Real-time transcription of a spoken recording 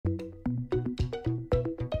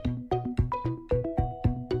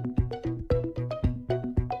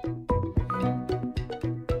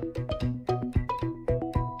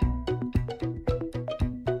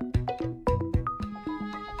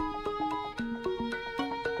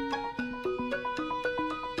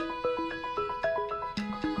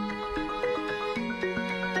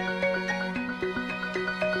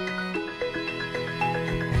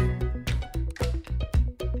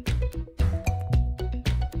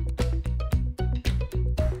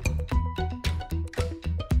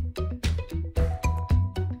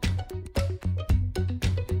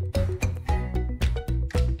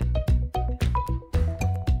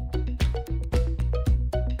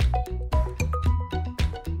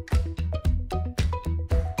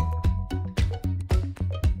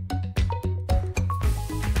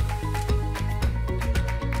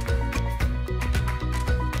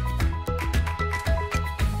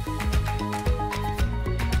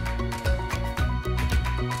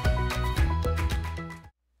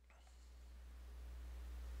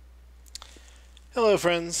Hello,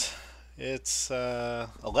 friends. It's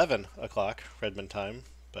 11 o'clock Redmond time,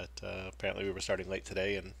 but apparently we were starting late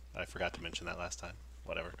today, and I forgot to mention that last time.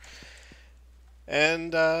 Whatever.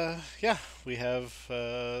 And yeah, we have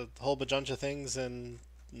a whole bunch of things and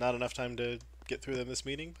not enough time to get through them this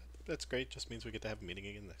meeting, but that's great. Just means we get to have a meeting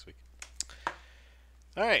again next week.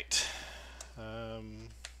 All right. Um,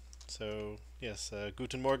 so, yes,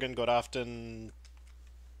 Guten Morgen, Gott Aften,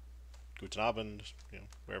 Guten Abend,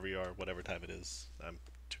 wherever you are, whatever time it is. I'm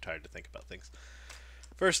too tired to think about things.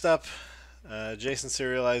 First up, JSON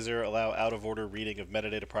serializer allow out of order reading of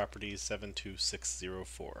metadata properties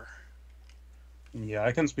 72604. Yeah,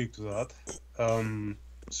 I can speak to that.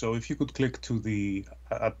 So if you could click to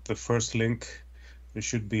at the first link, there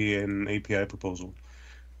should be an API proposal.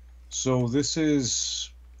 So this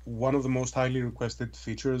is one of the most highly requested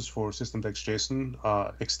features for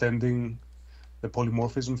system.text.json, extending the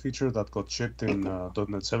polymorphism feature that got shipped in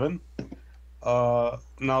 .NET 7. Now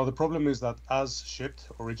the problem is that as shipped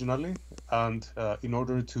originally, and in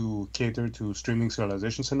order to cater to streaming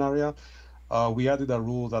serialization scenario, we added a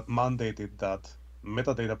rule that mandated that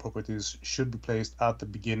metadata properties should be placed at the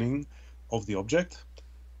beginning of the object.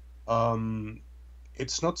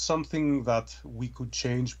 It's not something that we could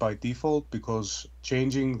change by default because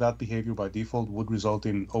changing that behavior by default would result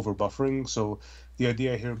in overbuffering. So the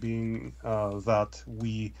idea here being that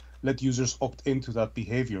we let users opt into that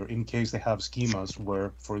behavior in case they have schemas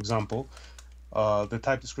where, for example, the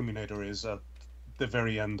type discriminator is at the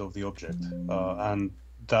very end of the object. And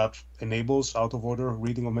that enables out of order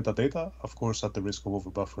reading of metadata, of course, at the risk of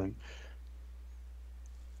overbuffering.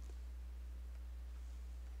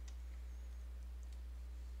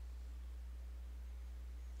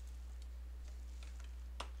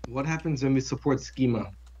 What happens when we support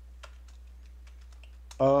schema?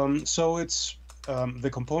 So it's the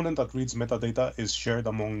component that reads metadata is shared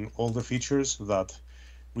among all the features that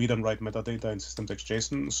read and write metadata in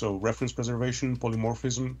system.text.json. So reference preservation,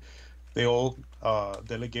 polymorphism, they all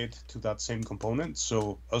delegate to that same component.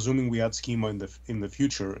 So assuming we add schema in the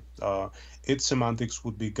future, its semantics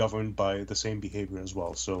would be governed by the same behavior as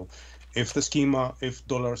well. So if $schema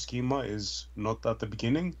is not at the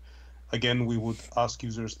beginning, again, we would ask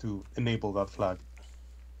users to enable that flag.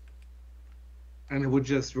 And it would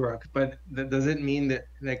just work. But does it mean that,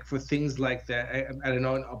 like, for things like that, I don't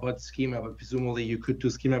know about schema, but presumably you could do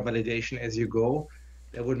schema validation as you go.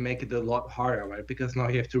 That would make it a lot harder, right? Because now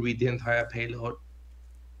you have to read the entire payload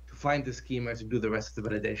to find the schema to do the rest of the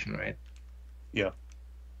validation, right? Yeah.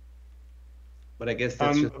 But I guess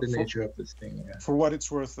that's just And the nature of this thing. Yeah. for what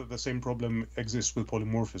it's worth, the same problem exists with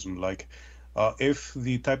polymorphism. Like, if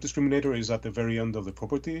the type discriminator is at the very end of the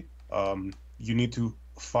property, you need to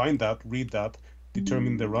find that, read that,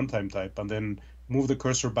 determine the runtime type, and then move the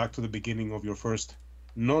cursor back to the beginning of your first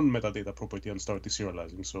non-metadata property and start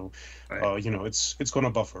deserializing. So, Right. it's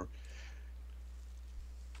gonna buffer.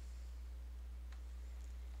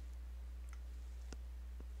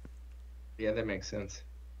 Yeah, that makes sense.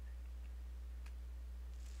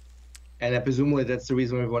 And I presumably that's the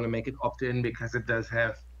reason we want to make it opt-in, because it does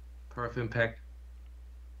have perf impact.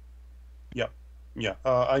 Yeah, yeah.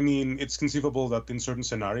 I mean, it's conceivable that in certain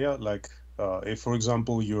scenario, like if, for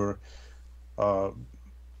example, you're uh,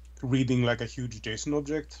 reading like a huge JSON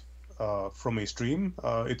object from a stream,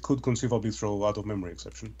 it could conceivably throw out of memory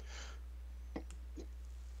exception.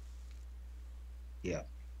 Yeah.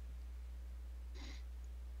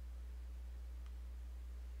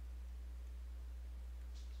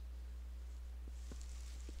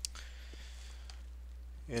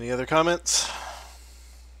 Any other comments?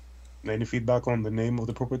 Any feedback on the name of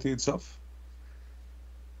the property itself?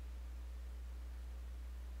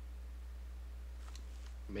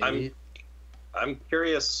 Maybe. I'm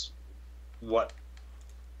curious what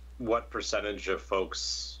percentage of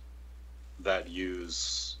folks that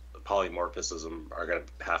use polymorphism are going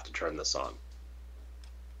to have to turn this on.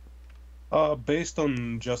 Based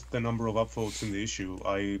on just the number of upvotes in the issue,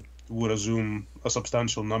 I would assume a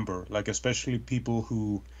substantial number, like especially people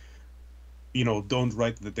who, don't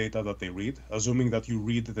write the data that they read. Assuming that you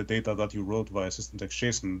read the data that you wrote via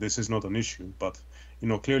system.text.json, this is not an issue. But,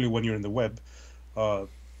 clearly when you're in the web,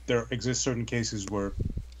 there exist certain cases where,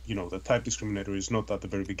 the type discriminator is not at the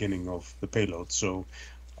very beginning of the payload. So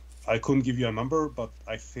I couldn't give you a number, but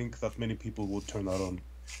I think that many people would turn that on.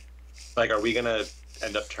 Like, are we going to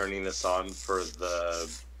end up turning this on for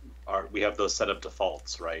we have those set of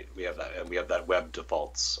defaults, right? We have that, and we have that web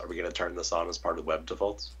defaults. Are we going to turn this on as part of web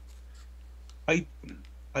defaults? I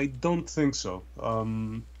don't think so.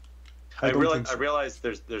 I realize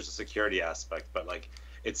there's a security aspect, but like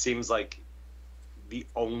it seems like the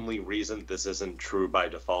only reason this isn't true by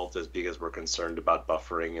default is because we're concerned about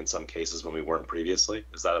buffering in some cases when we weren't previously?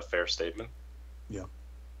 Is that a fair statement? Yeah.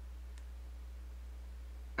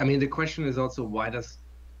 I mean, the question is also why does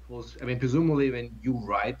post? I mean, presumably when you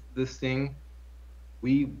write this thing,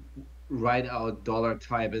 we write out dollar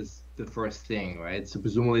type as the first thing, right? So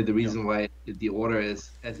presumably the reason why the order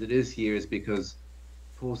is as it is here is because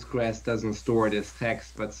Postgres doesn't store it as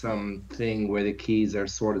text, but something where the keys are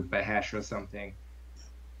sorted by hash or something.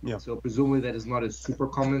 Yeah. So presumably that is not a super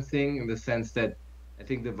common thing in the sense that I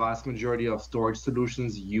think the vast majority of storage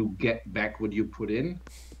solutions, you get back what you put in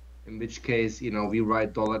which case, we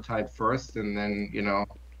write dollar type first and then,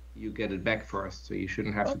 you get it back first. So you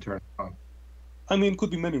shouldn't have to turn it on. I mean, it could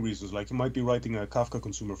be many reasons. Like you might be writing a Kafka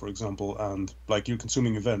consumer, for example, and like you're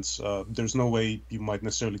consuming events. There's no way you might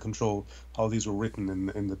necessarily control how these were written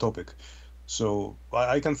in the topic. So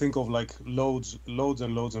I can think of like loads and loads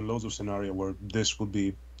and loads of scenario where this would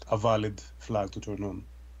be a valid flag to turn on.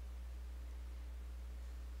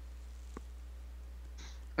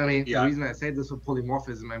 I mean, Yeah. the reason I say this for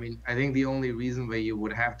polymorphism, I mean, I think the only reason where you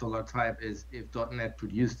would have dollar type is if .NET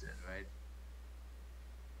produced it, right?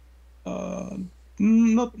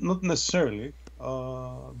 Not necessarily.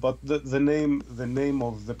 But the name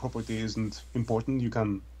of the property isn't important. You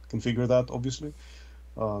can configure that obviously.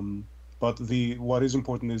 But what is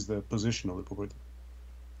important is the position of the property.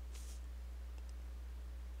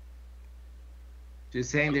 So you're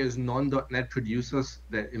saying there's non.NET producers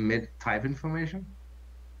that emit type information?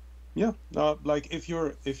 Yeah, like if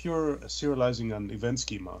you're serializing an event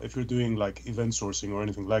schema, if you're doing like event sourcing or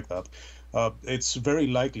anything like that, it's very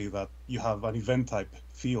likely that you have an event type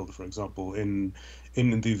field, for example, in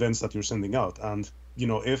the events that you're sending out. And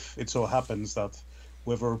if it so happens that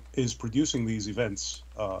whoever is producing these events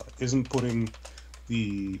isn't putting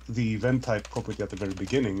the event type property at the very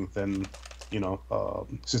beginning, then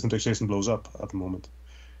system.json blows up at the moment.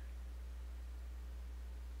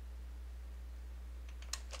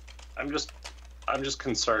 I'm just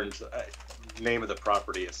concerned, name of the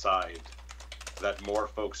property aside, that more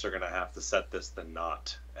folks are going to have to set this than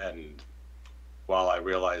not. And while I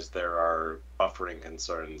realize there are buffering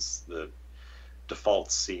concerns, the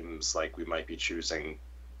default seems like we might be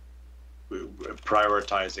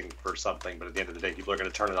prioritizing for something, but at the end of the day, people are going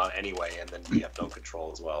to turn it on anyway, and then we have no control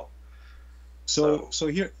as well. So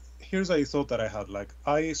here's a thought that I had. Like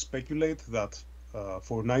I speculate that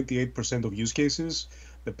for 98% of use cases,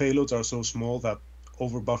 the payloads are so small that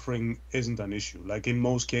overbuffering isn't an issue. Like in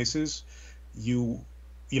most cases, the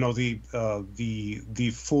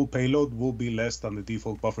full payload will be less than the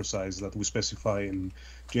default buffer size that we specify in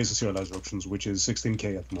JSON serializer options, which is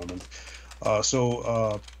 16K at the moment.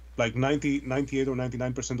 Like 98 or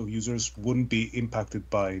 99% of users wouldn't be impacted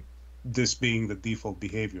by this being the default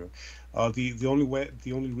behavior. The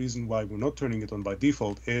only reason why we're not turning it on by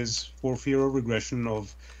default is for fear of regression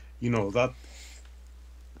of, that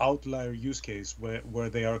outlier use case where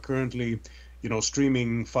they are currently,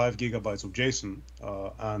 streaming 5 gigabytes of JSON,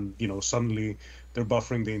 and suddenly they're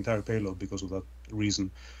buffering the entire payload because of that reason.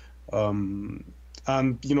 And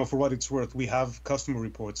for what it's worth, we have customer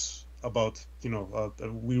reports about,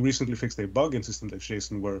 we recently fixed a bug in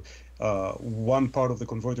system.json where one part of the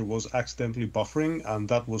converter was accidentally buffering, and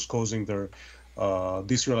that was causing their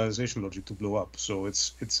deserialization logic to blow up. So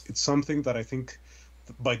it's something that I think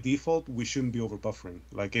by default we shouldn't be over buffering.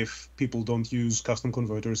 Like if people don't use custom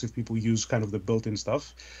converters, if people use kind of the built-in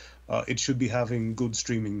stuff, it should be having good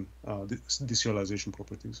streaming deserialization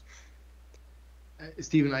properties.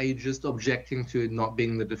 Stephen, are you just objecting to it not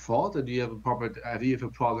being the default, or do you have a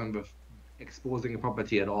problem with exposing a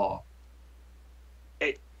property at all?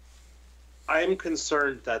 I'm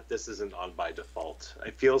concerned that this isn't on by default.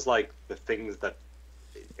 It feels like the things that,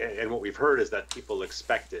 and what we've heard is that people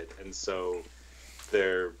expect it, and so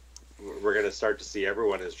we're going to start to see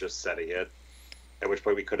everyone is just setting it, at which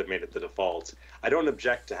point we could have made it the default. I don't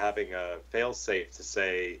object to having a fail-safe to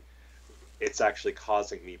say it's actually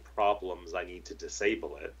causing me problems, I need to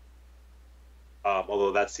disable it.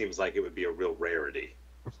 Although that seems like it would be a real rarity.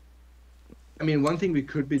 I mean, one thing we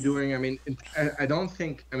could be doing, I mean, I don't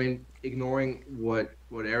think, I mean, ignoring what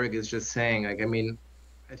Eric is just saying, like, I mean,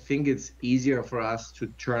 I think it's easier for us to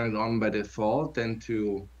turn it on by default than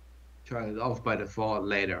to turn it off by default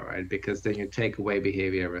later, right? Because then you take away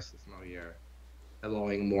behavior versus now you're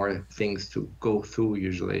allowing more things to go through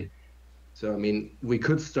usually. So, I mean, we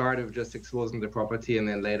could start with just exposing the property and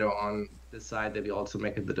then later on decide that we also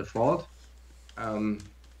make it the default.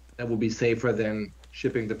 That would be safer than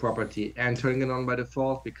shipping the property and turning it on by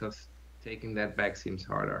default, because taking that back seems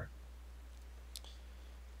harder.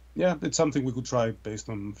 Yeah, it's something we could try based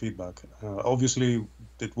on feedback. Obviously,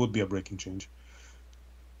 it would be a breaking change.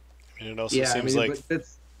 I mean, it also Yeah, I seems mean, like but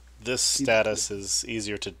that's this feasible. status is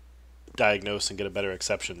easier to diagnose and get a better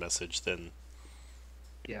exception message than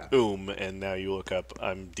Yeah. and now you look up,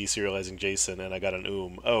 I'm deserializing JSON and I got an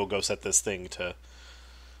oh, go set this thing to,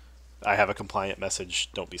 I have a compliant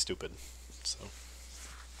message, don't be stupid. So,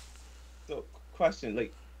 So, question,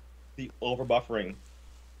 like the overbuffering,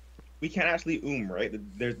 we can't actually right?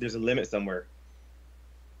 There's a limit somewhere,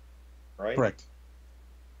 right? Correct.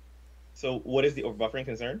 So, what is the overbuffering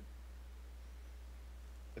concern?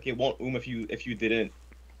 Okay, it won't if you didn't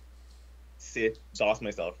say DOS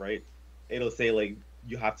myself, right? It'll say like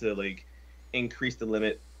you have to like increase the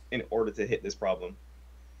limit in order to hit this problem.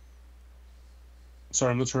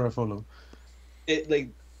 Sorry, I'm not sure I follow. It like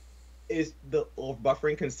is the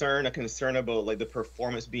buffering concern a concern about like the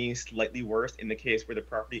performance being slightly worse in the case where the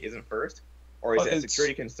property isn't first, or is it a It's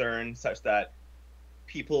security concern such that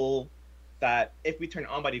people that if we turn it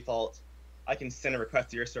on by default, I can send a request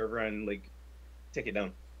to your server and like take it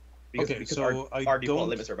down because so our default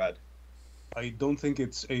limits are bad. I don't think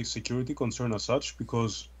it's a security concern as such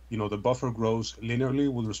because the buffer grows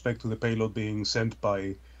linearly with respect to the payload being sent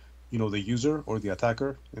by the user or the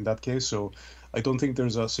attacker in that case. So I don't think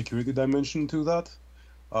there's a security dimension to that.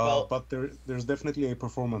 Well, but there's definitely a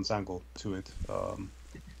performance angle to it. but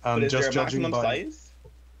And is there just a judging maximum by size?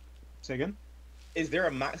 Say again? Is there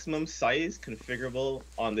a maximum size configurable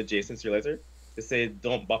on the JSON serializer to say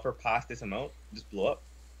don't buffer past this amount, just blow up?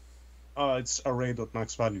 It's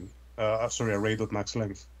array.max value. Sorry, array.max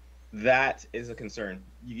length. That is a concern.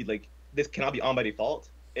 You like this cannot be on by default.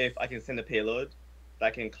 If I can send a payload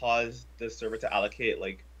that can cause the server to allocate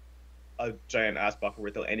like a giant ass buffer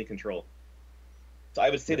without any control. So I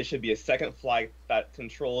would say there should be a second flag that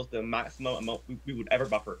controls the maximum amount we would ever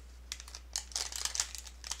buffer.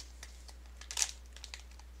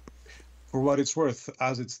 For what it's worth,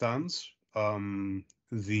 as it stands,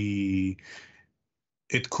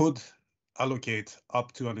 it could allocate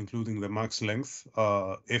up to and including the max length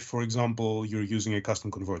if, for example, you're using a custom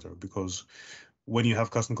converter, because when you have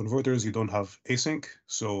custom converters, you don't have async,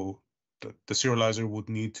 so the serializer would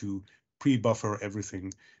need to pre-buffer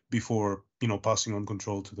everything before passing on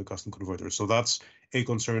control to the custom converter. So that's a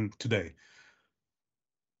concern today.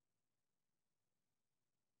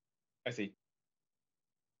 I see.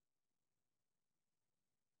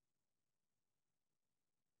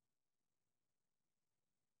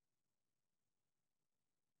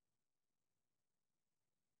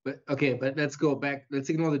 But okay, but let's go back. Let's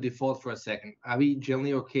ignore the default for a second. Are we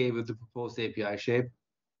generally okay with the proposed API shape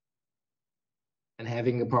and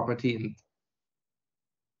having a property? And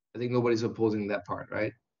I think nobody's opposing that part,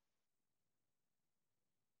 right?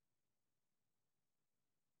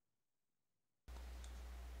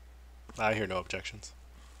 I hear no objections.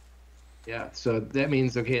 Yeah. So that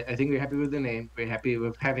means okay. I think we're happy with the name. We're happy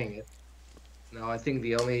with having it. Now I think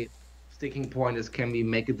the only sticking point is can we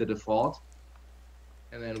make it the default?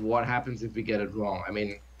 And then what happens if we get it wrong? I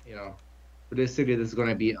mean, realistically, this is going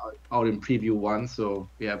to be out in preview 1, so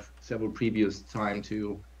we have several previews time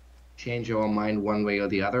to change our mind one way or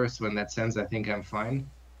the other. So in that sense, I think I'm fine.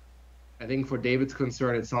 I think for David's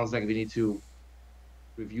concern, it sounds like we need to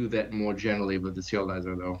review that more generally with the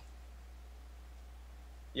serializer, though.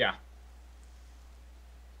 Yeah.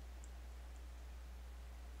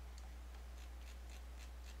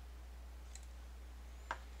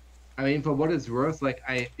 I mean, for what it's worth, like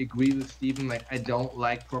I agree with Stephen, like I don't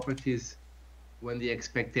like properties when the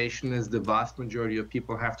expectation is the vast majority of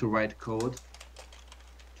people have to write code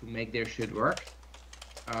to make their shit work.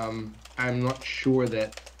 I'm not sure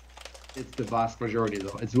that it's the vast majority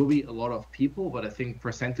though. It will be a lot of people, but I think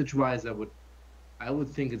percentage-wise, I would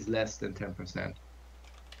think it's less than 10%.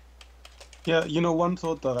 Yeah, one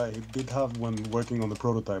thought that I did have when working on the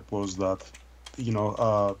prototype was that,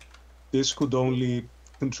 this could only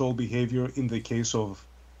control behavior in the case of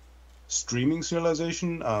streaming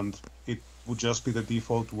serialization, and it would just be the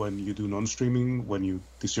default when you do non-streaming, when you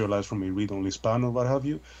deserialize from a read-only span or what have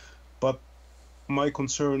you. But my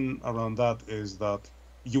concern around that is that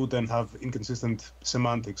you would then have inconsistent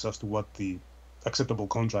semantics as to what the acceptable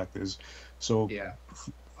contract is. So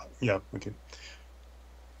yeah, okay.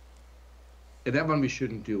 That one we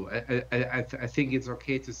shouldn't do. I think it's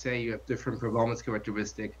okay to say you have different performance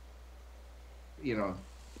characteristic,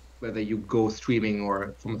 whether you go streaming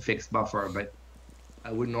or from a fixed buffer, but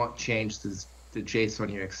I would not change the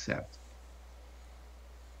JSON you accept.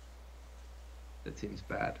 That seems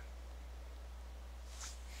bad.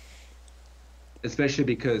 Especially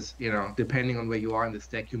because, depending on where you are in the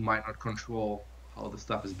stack, you might not control how the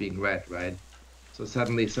stuff is being read, right? So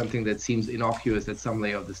suddenly something that seems innocuous at some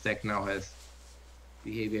layer of the stack now has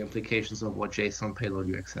behavior implications of what JSON payload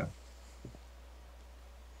you accept.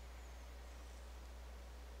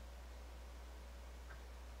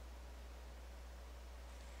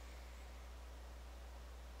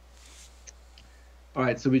 All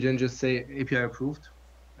right, so we then just say API approved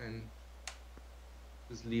and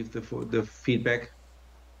just leave the feedback.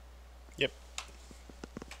 Yep.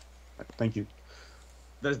 Thank you.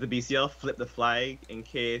 Does the BCL flip the flag in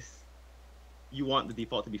case you want the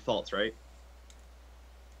default to be false, right?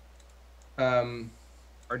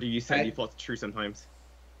 Or do you set default to true sometimes?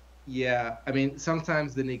 Yeah, I mean,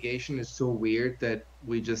 sometimes the negation is so weird that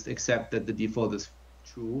we just accept that the default is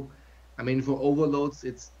true. I mean, for overloads,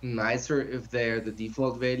 it's nicer if they're the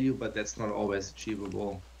default value, but that's not always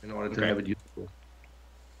achievable in order to Okay. have it useful.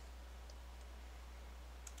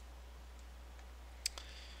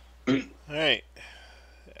 All right.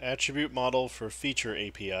 Attribute model for feature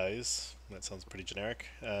APIs. That sounds pretty generic.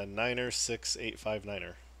 Niner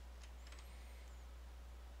 6859er.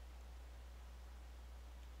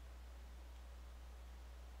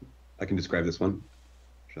 I can describe this one.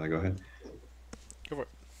 Shall I go ahead? Go for it.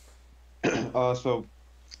 So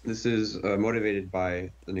this is motivated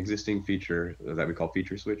by an existing feature that we call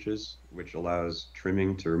feature switches, which allows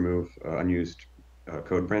trimming to remove unused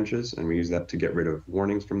code branches, and we use that to get rid of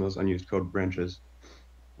warnings from those unused code branches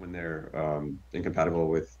when they're incompatible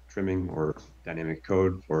with trimming or dynamic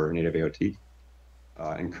code for native AOT.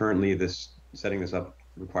 And currently, setting this up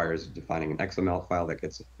requires defining an XML file that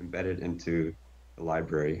gets embedded into the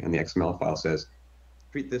library, and the XML file says,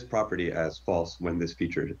 treat this property as false when this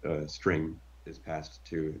feature string is passed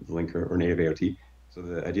to the linker or native AOT. So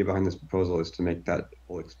the idea behind this proposal is to make that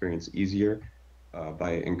whole experience easier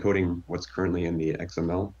by encoding what's currently in the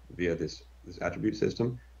XML via this attribute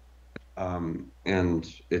system.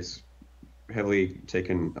 And it's heavily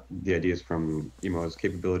taken the ideas from Emo's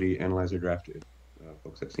capability analyzer draft.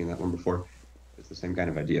 Folks have seen that one before. It's the same kind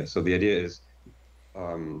of idea. So the idea is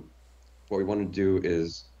what we want to do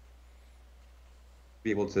is be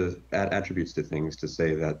able to add attributes to things to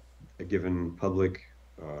say that a given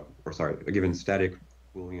a given static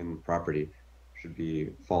Boolean property should be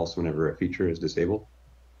false whenever a feature is disabled.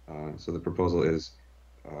 So the proposal is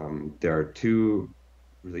there are two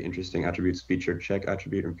really interesting attributes, feature check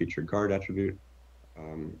attribute and feature guard attribute.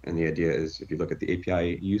 And the idea is if you look at the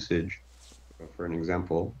API usage, for an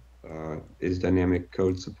example, is dynamic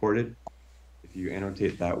code supported? If you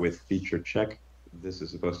annotate that with feature check, this is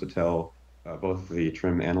supposed to tell both the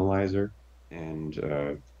trim analyzer and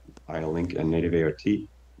ILink and native AOT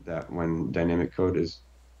that when dynamic code is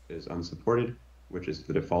unsupported, which is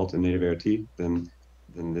the default in native AOT, then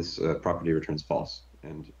this property returns false,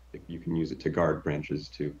 and you can use it to guard branches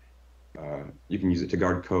to you can use it to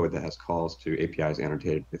guard code that has calls to APIs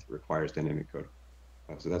annotated with requires dynamic code.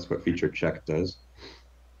 So that's what feature check does.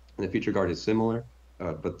 And the feature guard is similar,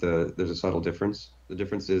 but there's a subtle difference. The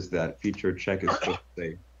difference is that feature check is supposed to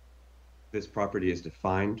say this property is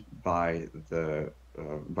defined by the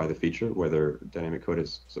feature, whether dynamic code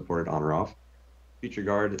is supported on or off. Feature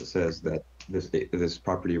guard says that this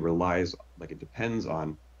property relies, like it depends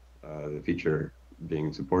on the feature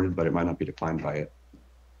being supported, but it might not be defined by it.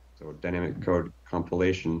 So dynamic code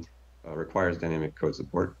compilation requires dynamic code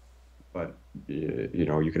support, but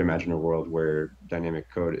you can imagine a world where dynamic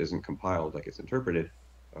code isn't compiled, like it's interpreted,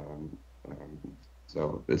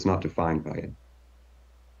 so it's not defined by it.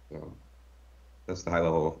 So that's the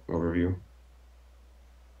high-level overview.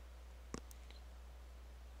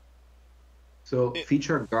 So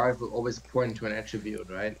feature guard will always point to an attribute,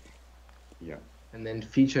 right? Yeah. And then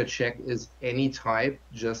feature check is any type,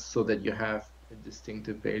 just so that you have a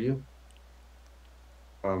distinctive value.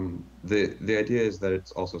 The idea is that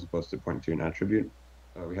it's also supposed to point to an attribute.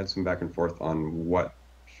 We had some back and forth on what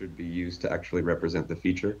should be used to actually represent the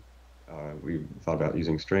feature. We thought about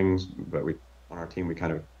using strings, but on our team we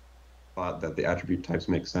kind of thought that the attribute types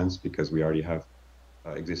make sense because we already have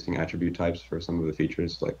existing attribute types for some of the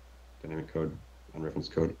features like dynamic code,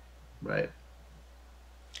 unreferenced code. Right.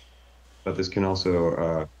 But this can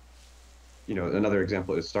also, another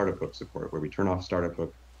example is startup hook support, where we turn off startup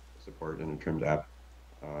hook support in a trimmed app,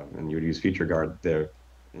 and you would use feature guard there.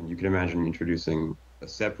 And you can imagine introducing a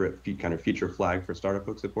separate kind of feature flag for startup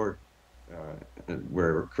hook support,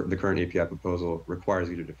 where the current API proposal requires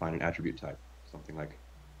you to define an attribute type, something like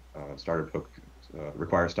startup hook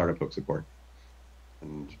requires startup hook support.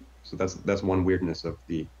 And so that's one weirdness of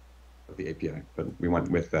the API, but we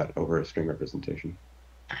went with that over a string representation.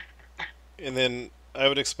 And then I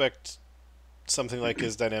would expect something like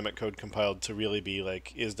is dynamic code compiled to really be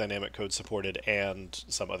like is dynamic code supported and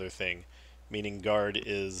some other thing, meaning guard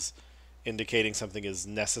is indicating something is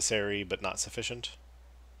necessary but not sufficient,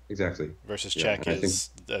 Exactly. versus Yeah, check and I think is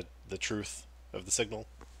the truth of the signal.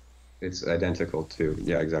 it's identical to,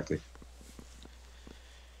 yeah, exactly.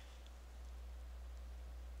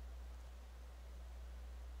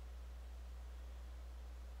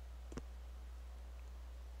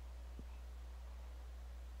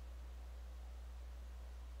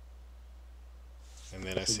 And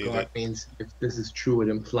then I So see guard that, means if this is true, it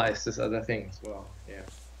implies this other thing as well. Yeah.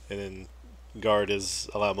 and then guard is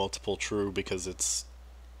allow multiple true because it's,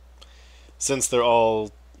 since they're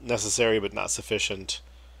all necessary but not sufficient,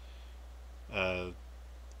 uh,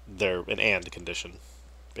 they're an and condition,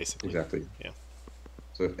 basically. Exactly. Yeah.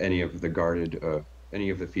 So if any of the guarded, any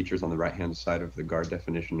of the features on the right-hand side of the guard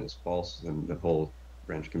definition is false, then the whole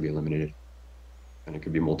branch can be eliminated. And it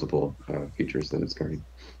could be multiple features that it's guarding.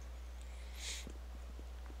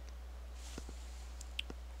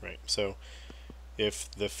 Right. So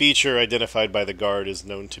if the feature identified by the guard is not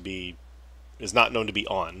known to be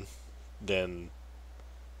on, then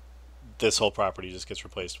this whole property just gets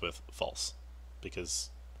replaced with false, because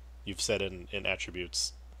you've said in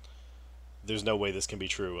attributes there's no way this can be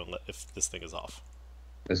true unless if this thing is off.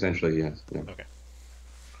 Essentially, yes. Yeah. Okay.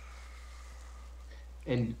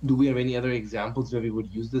 And do we have any other examples where we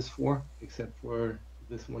would use this for, except for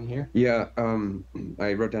this one here? Yeah,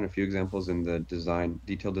 I wrote down a few examples in the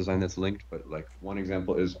detailed design that's linked, but like one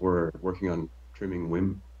example is we're working on trimming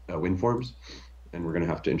win forms, and we're going to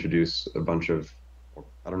have to introduce a bunch of,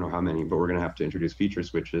 I don't know how many, but we're going to have to introduce feature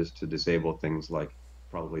switches to disable things like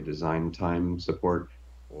probably design time support,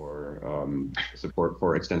 or support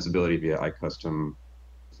for extensibility via iCustom,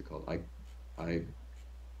 what's it called?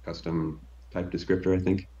 iCustom type descriptor, I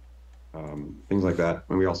think. Things like that.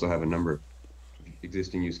 And we also have a number of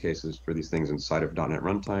existing use cases for these things inside of .NET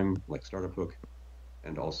Runtime, like Startup Hook,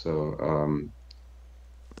 and also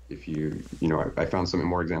if I found some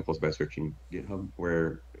more examples by searching GitHub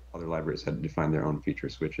where other libraries had defined their own feature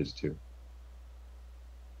switches too.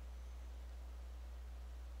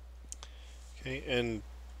 Okay. And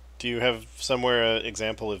do you have somewhere an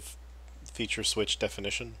example of feature switch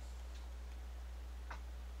definition?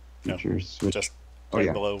 Feature switch. Just Oh, right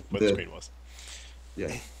yeah. below where the screen was.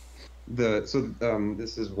 Yeah. This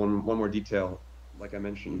is one more detail. Like I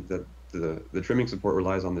mentioned, that the trimming support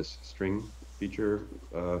relies on this string feature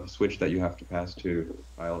switch that you have to pass to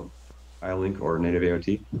ILink or native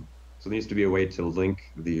AOT. So there needs to be a way to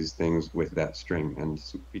link these things with that string, and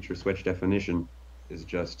feature switch definition is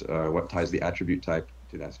just what ties the attribute type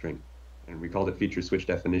to that string. And we called it feature switch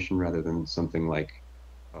definition rather than something like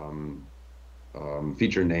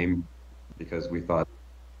feature name, because we thought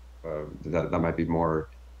that might be more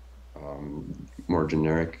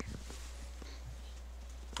generic,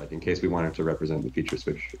 like in case we wanted to represent the feature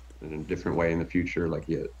switch in a different way in the future, like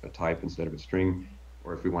a type instead of a string,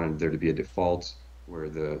 or if we wanted there to be a default where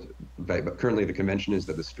but currently the convention is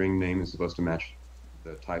that the string name is supposed to match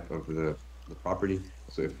the type of the property.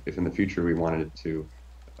 So if in the future we wanted to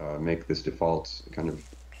make this default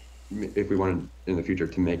if we wanted in the future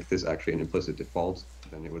to make this actually an implicit default,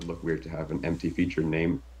 then it would look weird to have an empty feature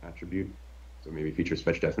name attribute. So maybe feature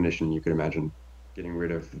switch definition, you could imagine getting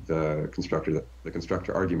rid of the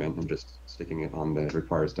constructor argument and just sticking it on the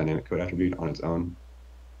requires dynamic code attribute on its own,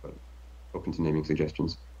 but open to naming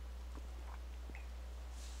suggestions.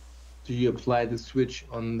 So you apply the switch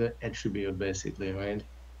on the attribute, basically, right?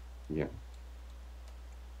 Yeah.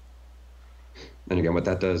 And again, what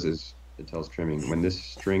that does is it tells trimming when this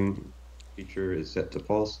string feature is set to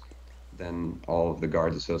false, then all of the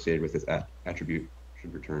guards associated with this attribute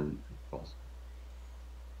should return false.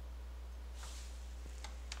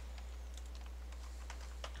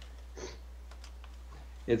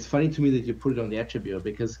 It's funny to me that you put it on the attribute,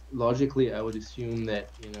 because logically I would assume that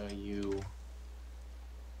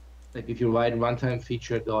like if you write runtime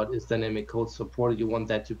feature dot is dynamic code supported, you want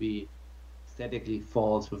that to be statically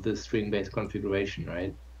false with this string-based configuration,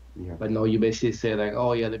 right? Yeah. But no, you basically say like,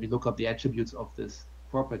 oh yeah, let me look up the attributes of this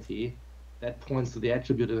property. That points to the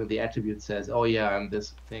attribute, and then the attribute says, oh yeah, I'm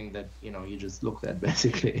this thing that you just looked at,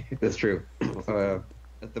 basically. That's true.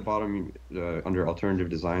 At the bottom, under alternative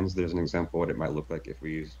designs, there's an example what it might look like if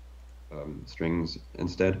we use strings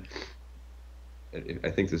instead. I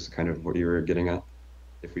think this is kind of what you were getting at.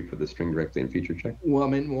 If we put the string directly in feature check. Well, I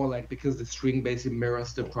meant more like because the string basically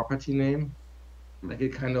mirrors the property name. Like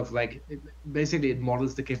it kind of like, basically it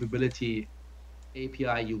models the capability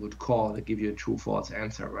API you would call to give you a true false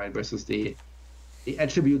answer, right? Versus the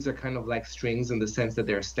attributes are kind of like strings in the sense that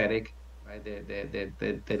they're static, right?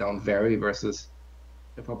 They don't vary, versus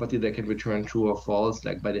a property that can return true or false,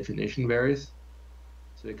 like by definition varies.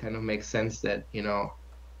 So it kind of makes sense that,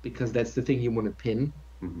 because that's the thing you want to pin.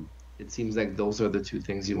 Mhm. It seems like those are the two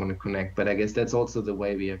things you want to connect. But I guess that's also the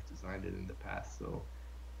way we have designed it in the past. So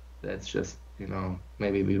that's just,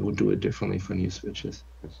 maybe we would do it differently for new switches.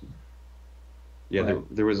 I see. Yeah,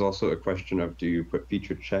 there was also a question of, do you put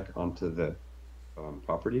feature check onto the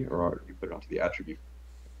property, or do you put it onto the attribute?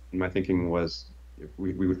 And my thinking was, if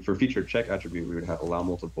we would, for feature check attribute, we would have allow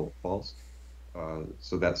multiple false.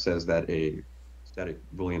 So that says that a static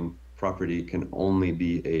Boolean property can only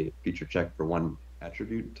be a feature check for one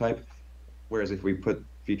attribute type. Whereas if we put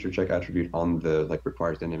feature check attribute on the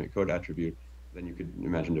requires dynamic code attribute, then you could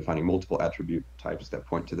imagine defining multiple attribute types that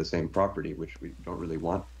point to the same property, which we don't really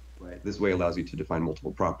want. Right. This way allows you to define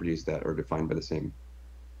multiple properties that are defined by the same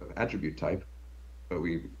attribute type. But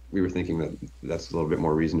we were thinking that that's a little bit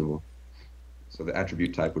more reasonable. So the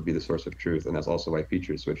attribute type would be the source of truth, and that's also why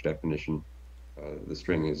feature switch definition, the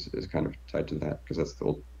string is kind of tied to that, because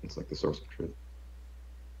it's like the source of truth.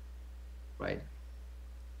 Right.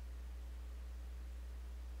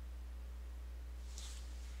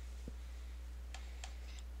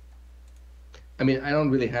 I mean, I don't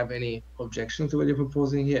really have any objection to what you're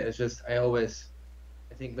proposing here. It's just I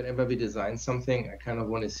think whenever we design something, I kind of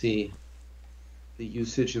want to see the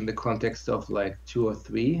usage in the context of like 2 or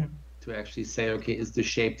 3 to actually say, okay, is the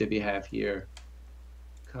shape that we have here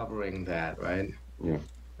covering that, right? Yeah.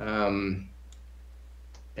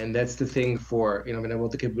 And that's the thing for, when I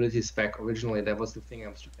wrote the capability spec originally, that was the thing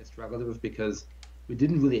I struggled with, because we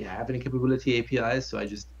didn't really have any capability APIs. So I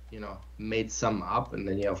just, made some up, and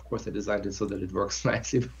then, yeah, of course I designed it so that it works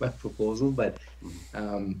nicely with my proposal. But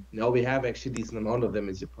now we have actually decent amount of them,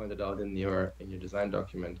 as you pointed out in your design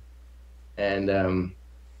document. And I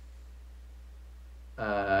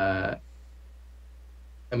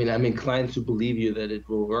mean, I'm inclined to believe you that it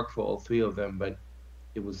will work for all 3 of them, but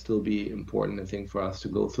it would still be important, I think, for us to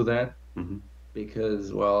go through that. Mm-hmm.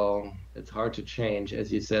 Because, well, it's hard to change,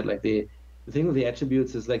 as you said. Like the thing with the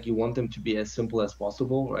attributes is like you want them to be as simple as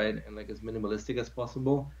possible, right? And like as minimalistic as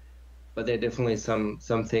possible. But there are definitely some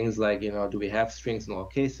things like, do we have strings in all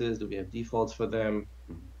cases? Do we have defaults for them?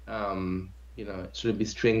 Should it be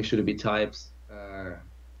strings? Should it be types?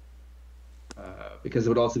 Because it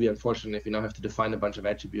would also be unfortunate if you now have to define a bunch of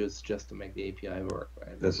attributes just to make the API work,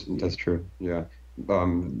 right? That's true. Yeah.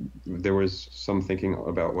 There was some thinking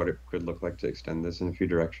about what it could look like to extend this in a few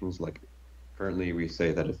directions. Like currently we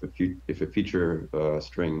say that if a feature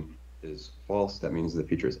string is false, that means the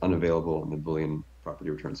feature is unavailable and the Boolean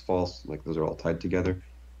property returns false. Like those are all tied together.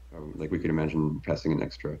 Like we could imagine passing an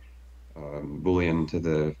extra Boolean to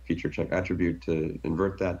the feature check attribute to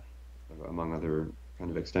invert that, among other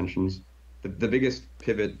kind of extensions. The biggest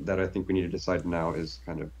pivot that I think we need to decide now is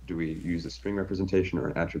kind of, do we use a string representation or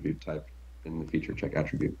an attribute type in the feature check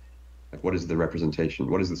attribute? Like, what is the representation?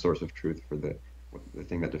 What is the source of truth for the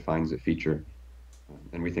thing that defines a feature?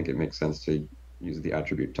 And we think it makes sense to use the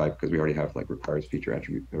attribute type because we already have requires feature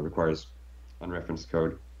attribute. It requires unreferenced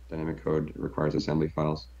code, dynamic code, it requires assembly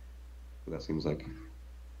files. So that seems like...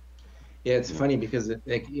 Yeah, it's funny because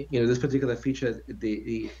this particular feature,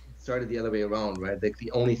 it started the other way around, right? Like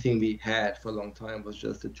the only thing we had for a long time was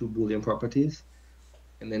just the 2 Boolean properties.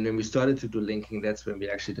 And then when we started to do linking, that's when we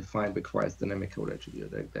actually defined requires dynamic code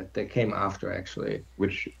attribute. That came after, actually.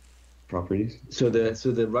 Which properties? So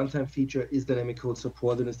the runtime feature is dynamic code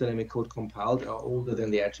supported, is dynamic code compiled, are older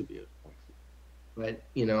than the attribute. But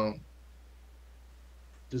to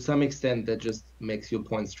some extent, that just makes your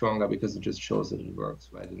point stronger because it just shows that it works,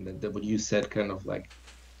 right? And that what you said, kind of like,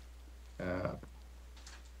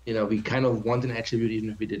 we kind of want an attribute even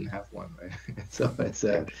if we didn't have one, right? So it's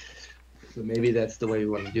so maybe that's the way we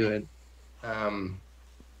want to do it.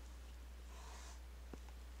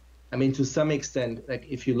 I mean, to some extent, like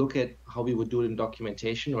if you look at how we would do it in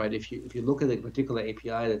documentation, right? If you look at a particular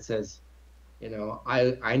API that says,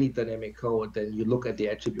 I need dynamic code, then you look at the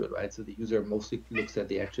attribute, right? So the user mostly looks at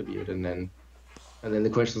the attribute, and then the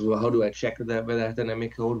question is, well, how do I check that with that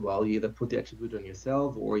dynamic code? Well, you either put the attribute on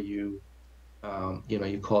yourself, or you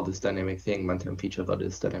call this dynamic thing runtime feature that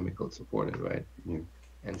is dynamic code supported, right? Yeah.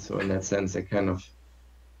 And so in that sense, it kind of,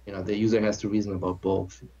 the user has to reason about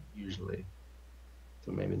both usually.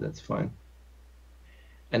 So maybe that's fine.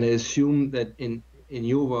 And I assume that in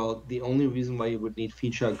your world, the only reason why you would need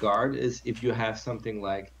feature guard is if you have something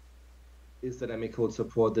like, is dynamic code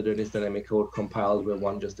supported and is dynamic code compiled, where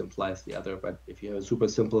one just implies the other. But if you have a super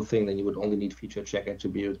simple thing, then you would only need feature check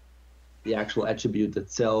attribute, the actual attribute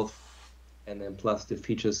itself, and then plus the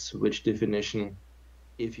feature switch definition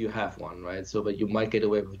if you have one, right? So, but you might get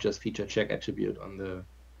away with just feature check attribute on the,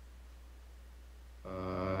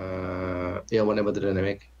 whenever the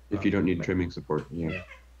dynamic if you don't need trimming support. Yeah.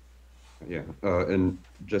 And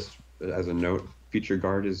just as a note, feature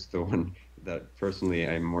guard is the one that personally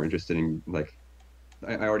I'm more interested in. Like,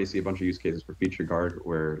 I already see a bunch of use cases for feature guard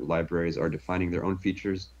where libraries are defining their own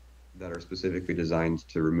features that are specifically designed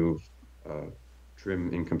to remove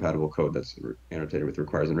trim incompatible code that's annotated with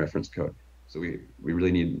requires and reference code. So we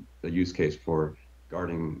really need a use case for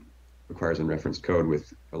guarding requires and reference code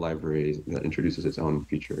with a library that introduces its own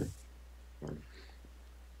feature guard.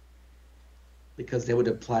 Because they would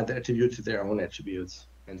apply the attribute to their own attributes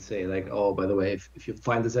and say like, oh, by the way, if you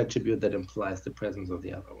find this attribute, that implies the presence of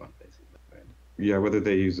the other one, basically. Right? Yeah, whether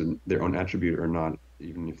they use their own attribute or not,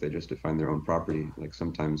 even if they just define their own property, like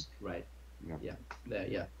sometimes. Right. Yeah.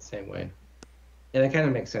 Yeah. Same way. And that kind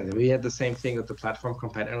of makes sense. We had the same thing with the platform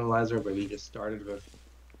compat analyzer, where we just started with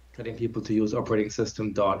getting people to use operating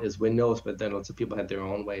system dot is Windows, but then lots of people had their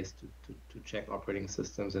own ways to check operating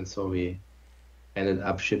systems, and so we ended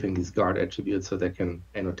up shipping these guard attributes so they can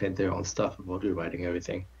annotate their own stuff about rewriting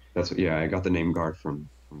everything. I got the name guard from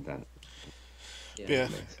that. Yeah.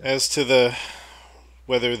 As to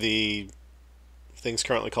whether the things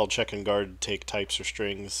currently called check and guard take types or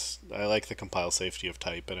strings, I like the compile safety of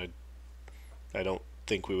type, and I don't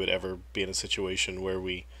think we would ever be in a situation where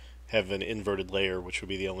we have an inverted layer, which would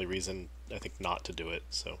be the only reason I think not to do it.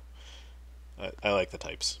 So I like the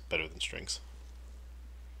types better than strings.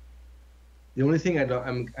 The only thing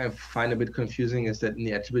I find a bit confusing is that in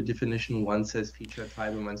the attribute definition, one says feature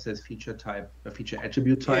type and one says feature type, or feature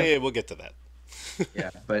attribute type. Yeah, we'll get to that.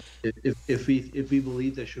 Yeah, but if we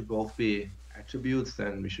believe they should both be attributes,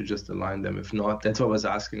 then we should just align them. If not, that's what I was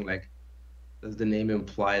asking. Like, does the name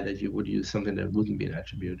imply that you would use something that wouldn't be an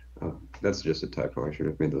attribute? Oh, that's just a typo. I should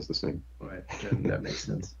have made those the same. All right, then that makes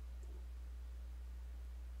sense.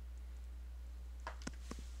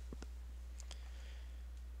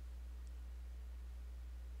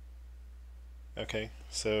 Okay,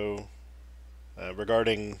 so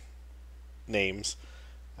regarding names,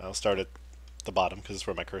 I'll start at the bottom because it's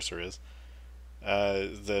where my cursor is.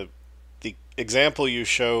 The example you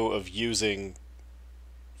show of using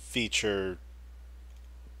feature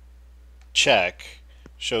check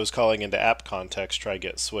shows calling into app context try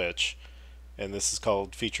get switch, and this is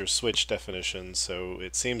called feature switch definition. So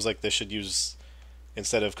it seems like this should use,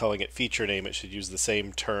 instead of calling it feature name, it should use the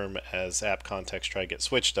same term as app context try get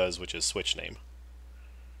switch does, which is switch name.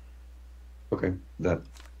 Okay, that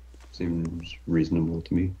seems reasonable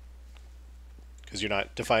to me. Because you're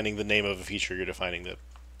not defining the name of a feature, you're defining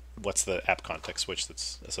what's the app context switch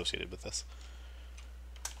that's associated with this.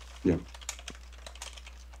 Yeah.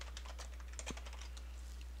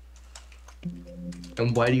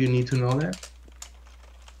 And why do you need to know that?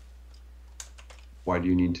 Why do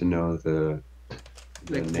you need to know the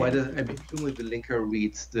like name? why does presumably the linker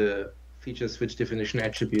reads the feature switch definition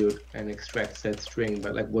attribute and extracts that string,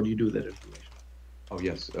 but like what do you do with that information? Oh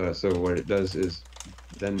yes, so what it does is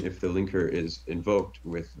then if the linker is invoked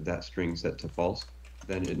with that string set to false,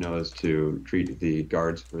 then it knows to treat the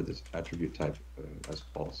guards for this attribute type as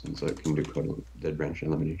false, and so it can do code dead branch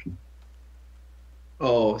elimination.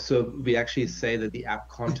 Oh, so we actually say that the app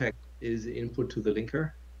context is input to the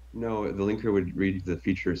linker? No, the linker would read the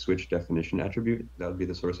feature switch definition attribute. That would be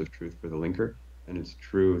the source of truth for the linker. And it's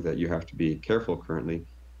true that you have to be careful currently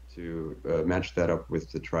to match that up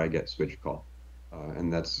with the try get switch call.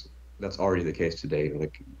 And that's already the case today.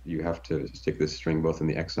 Like, you have to stick this string both in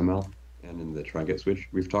the XML and in the try get switch.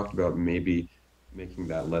 We've talked about maybe making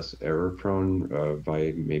that less error prone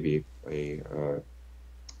by maybe a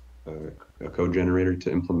code generator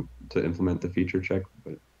to implement the feature check,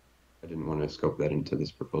 but I didn't want to scope that into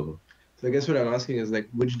this proposal. So I guess what I'm asking is, like,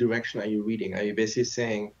 which direction are you reading? Are you basically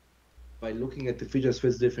saying by looking at the feature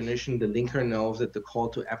switch definition, the linker knows that the call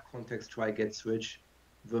to app context try get switch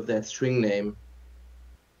with that string name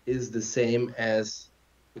is the same as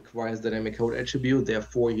requires dynamic code attribute,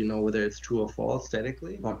 therefore you know whether it's true or false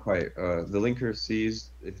statically? Not quite. If the linker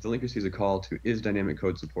sees a call to is dynamic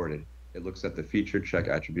code supported, it looks at the feature check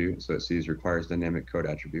attribute, so it sees requires dynamic code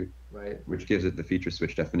attribute, right, which gives it the feature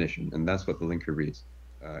switch definition, and that's what the linker reads.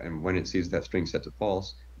 And when it sees that string set to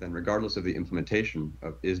false, then regardless of the implementation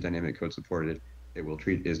of is dynamic code supported, it will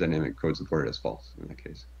treat is dynamic code supported as false in that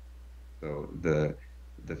case. So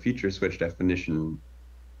the feature switch definition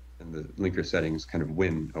and the linker settings kind of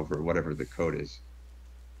win over whatever the code is.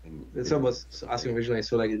 And that's what I was asking originally.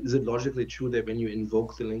 So, like, is it logically true that when you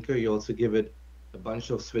invoke the linker, you also give it a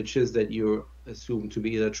bunch of switches that you assume to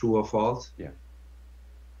be either true or false? Yeah.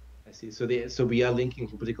 I see. So we are linking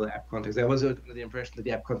to particular app context. I was under the impression that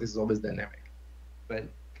the app context is always dynamic, but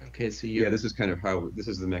Okay, so you Yeah, this is kind of how this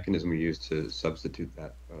is the mechanism we use to substitute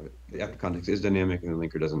that. The app context is dynamic, and the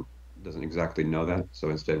linker doesn't exactly know that. So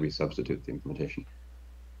instead, we substitute the implementation.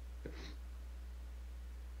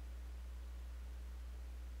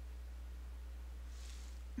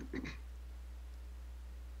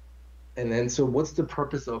 And then, so what's the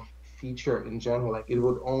purpose of feature in general? Like, it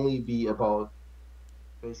would only be about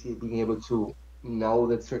basically being able to know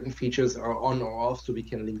that certain features are on or off, so we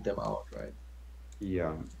can link them out, right?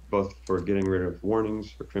 Yeah, both for getting rid of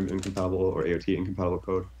warnings for crim incompatible or AOT incompatible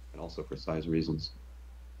code, and also for size reasons.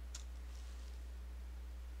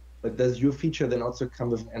 But does your feature then also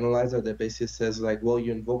come with an analyzer that basically says, like, well,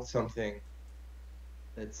 you invoked something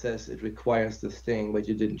that says it requires this thing, but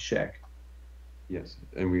you didn't check? Yes,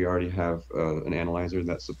 and we already have an analyzer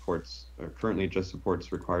that supports, currently just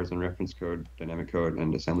supports requires and reference code, dynamic code,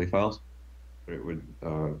 and assembly files. But it would,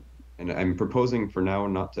 and I'm proposing for now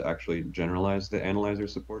not to actually generalize the analyzer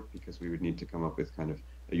support because we would need to come up with kind of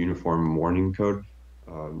a uniform warning code.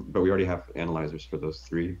 But we already have analyzers for those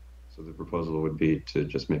three. So the proposal would be to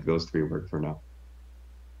just make those three work for now.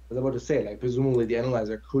 I was about to say, like, presumably the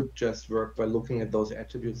analyzer could just work by looking at those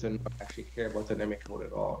attributes and not actually care about dynamic code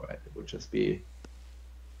at all, right? It would just be,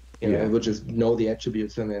 Yeah. it would just know the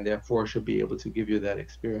attributes and then therefore should be able to give you that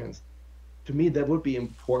experience. To me, that would be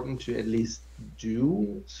important to at least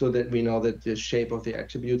do so that we know that the shape of the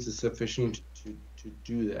attributes is sufficient to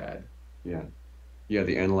do that. Yeah. Yeah,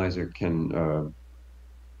 the analyzer can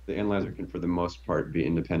for the most part be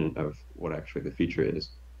independent of what actually the feature is.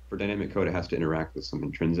 For dynamic code, it has to interact with some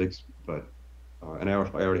intrinsics, but and I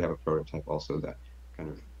already have a prototype also that kind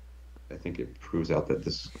of, I think it proves out that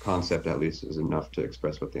this concept at least is enough to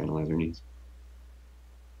express what the analyzer needs.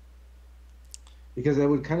 Because I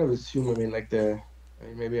would kind of assume, I mean, like I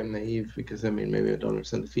mean, maybe I'm naive because I mean, maybe I don't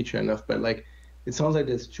understand the feature enough, but like, it sounds like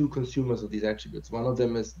there's two consumers of these attributes. One of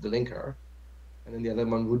them is the linker, and then the other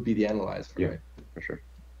one would be the analyzer, Yeah, right? for sure.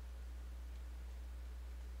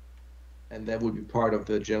 And that would be part of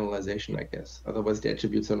the generalization, I guess. Otherwise, the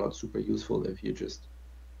attributes are not super useful if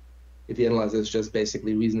the analyzer is just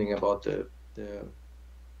basically reasoning about the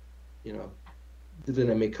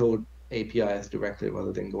dynamic code APIs directly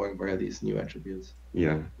rather than going via these new attributes.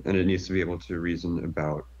 Yeah, and it needs to be able to reason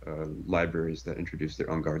about libraries that introduce their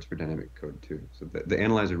own guards for dynamic code too. So the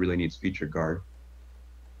analyzer really needs feature guard,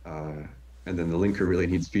 and then the linker really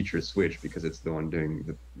needs feature switch because it's the one doing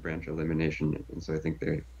the branch elimination. And so I think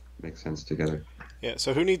they make sense together. Yeah,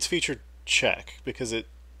 so who needs feature check? Because it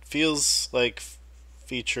feels like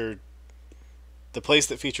feature... The place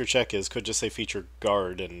that feature check is could just say feature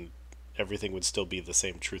guard and everything would still be the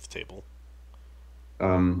same truth table.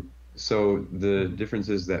 So the difference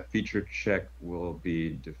is that feature check will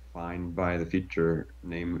be defined by the feature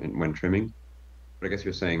name and when trimming. But I guess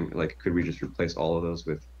you're saying, like, could we just replace all of those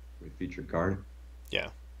with feature guard? Yeah.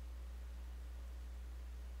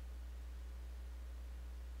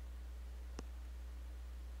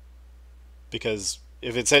 Because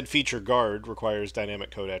if it said feature guard requires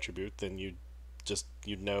dynamic code attribute, then you'd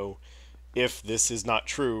know if this is not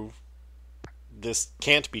true, this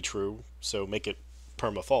can't be true, so make it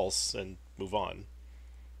perma false and move on.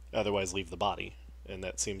 Otherwise, leave the body. And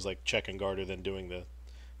that seems like check and guard are then doing the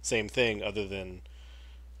same thing, other than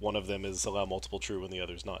one of them is allow multiple true and the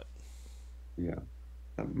other's not. Yeah,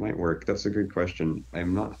 that might work. That's a good question.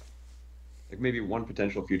 I'm not, like, maybe one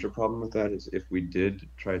potential future problem with that is if we did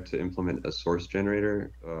try to implement a source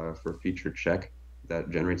generator for feature check that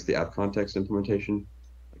generates the app context implementation,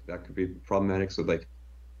 like that could be problematic. So like,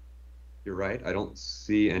 you're right. I don't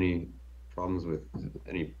see any problems with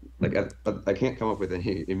any, like, I can't come up with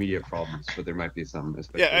any immediate problems, but there might be some.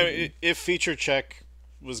 Especially Yeah, I mean, if feature check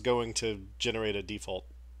was going to generate a default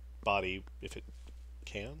body, if it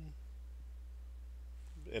can,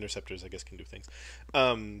 interceptors I guess can do things.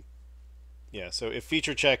 Yeah, so if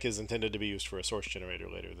feature check is intended to be used for a source generator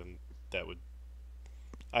later, then that would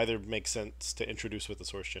either make sense to introduce with the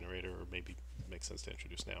source generator or maybe make sense to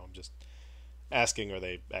introduce now. I'm just asking, are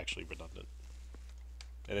they actually redundant?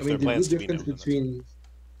 And if I mean, there are plans the to be no, difference between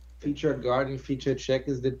feature guard and feature check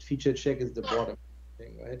is that feature check is the bottom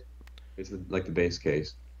thing, right? it's like the base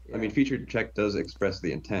case. Yeah. I mean, feature check does express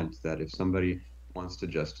the intent that if somebody wants to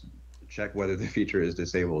just check whether the feature is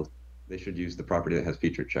disabled, they should use the property that has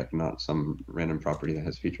feature check, not some random property that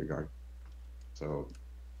has feature guard. So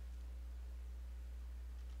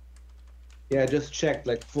Yeah, I just checked.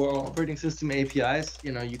 Like for operating system APIs,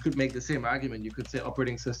 you could make the same argument. You could say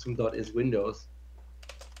operating system dot is Windows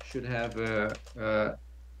should have a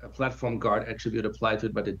platform guard attribute applied to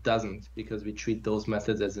it, but it doesn't because we treat those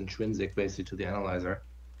methods as intrinsic basically to the analyzer.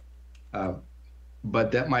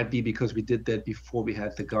 but that might be because we did that before we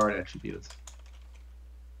had the guard attributes.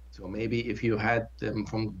 So maybe if you had them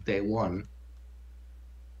from day one,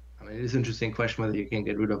 I mean, it is an interesting question whether you can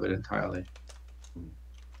get rid of it entirely.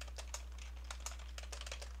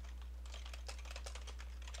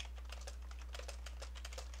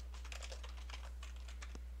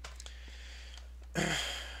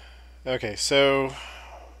 Okay, so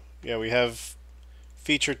yeah, we have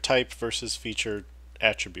feature type versus feature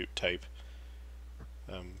attribute type.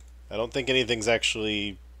 I don't think anything's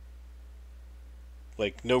actually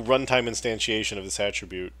like no runtime instantiation of this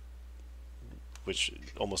attribute, which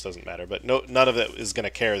almost doesn't matter. But none of it is going to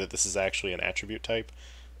care that this is actually an attribute type.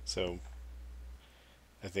 So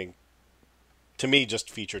I think to me, just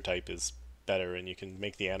feature type is better, and you can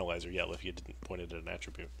make the analyzer yell if you didn't point it at an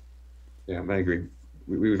attribute. Yeah, I agree.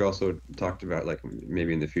 We've also talked about like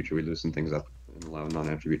maybe in the future we loosen things up and allow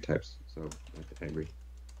non-attribute types. So I agree.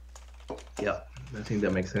 Yeah, I think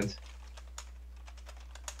that makes sense.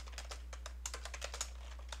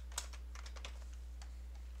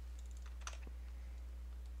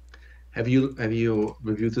 Have you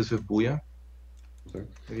reviewed this with Booyah? Sorry?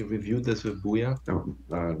 Have you reviewed this with Booyah? Oh,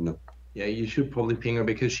 no. Yeah, you should probably ping her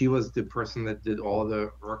because she was the person that did all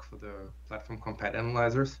the work for the platform compat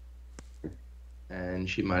analyzers. And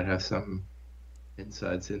she might have some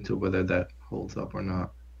insights into whether that holds up or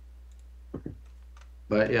not.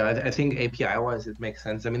 But yeah, I think API-wise it makes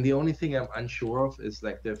sense. I mean, the only thing I'm unsure of is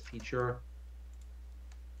like the feature,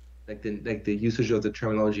 like the usage of the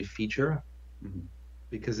terminology feature. Mm-hmm.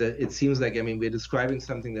 Because it seems like, I mean, we're describing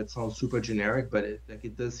something that sounds super generic, but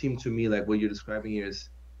it does seem to me like what you're describing here is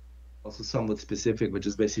also somewhat specific, which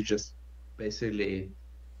is basically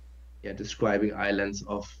describing islands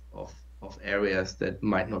of areas that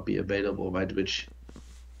might not be available, right? Which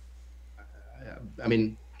I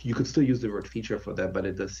mean, you could still use the word feature for that, but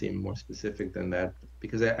it does seem more specific than that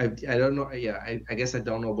because I don't know. Yeah, I guess I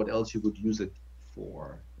don't know what else you could use it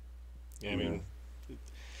for. Yeah, I mean,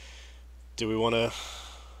 do we want to?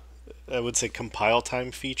 I would say compile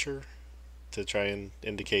time feature to try and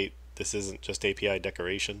indicate this isn't just API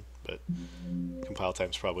decoration, but compile time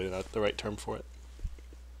is probably not the right term for it.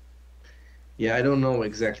 Yeah, I don't know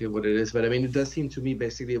exactly what it is, but I mean, it does seem to me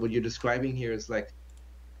basically what you're describing here is like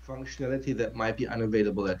functionality that might be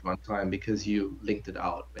unavailable at runtime because you linked it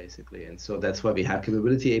out, basically. And so that's why we have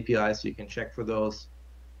capability APIs, so you can check for those.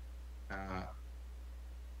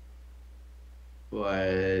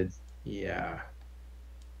 But yeah.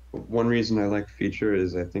 One reason I like feature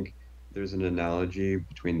is I think there's an analogy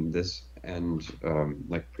between this and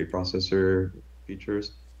like preprocessor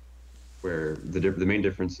features, where the main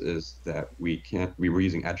difference is that we were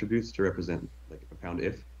using attributes to represent like a pound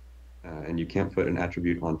if, and you can't put an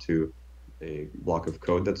attribute onto a block of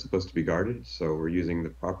code that's supposed to be guarded. So we're using the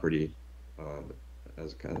property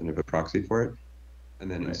as kind of a proxy for it.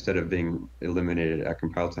 And then instead of being eliminated at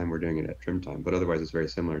compile time, we're doing it at trim time. But otherwise, it's very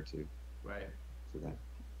similar to that.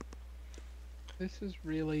 This is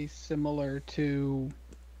really similar to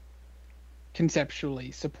conceptually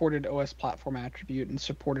supported OS platform attribute and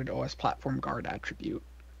supported OS platform guard attribute.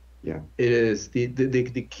 Yeah, it is.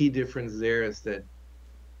 The key difference there is that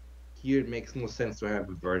here it makes no sense to have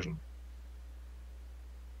a version.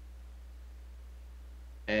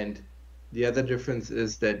 And the other difference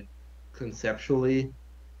is that conceptually,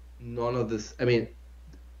 none of this, I mean,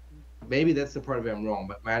 maybe that's the part where I'm wrong,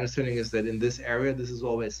 but my understanding is that in this area, this is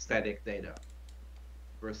always static data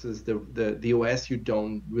versus the OS you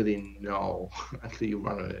don't really know until you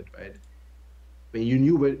run on it, right? I mean, you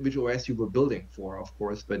knew which OS you were building for, of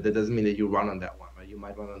course, but that doesn't mean that you run on that one, right? You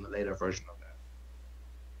might run on a later version of that.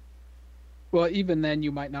 Well, even then,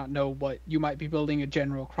 you might not know what you might be building a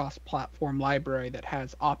general cross-platform library that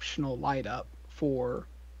has optional light up for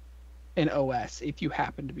an OS if you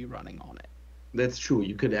happen to be running on it. That's true.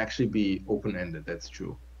 You could actually be open-ended. That's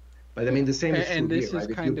true. But I mean, the same is true here, right?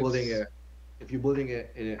 If you're building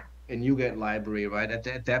a NuGet library, right?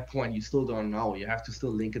 At that point, you still don't know. You have to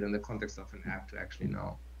still link it in the context of an app to actually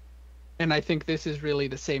know. And I think this is really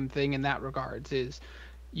the same thing in that regards. Is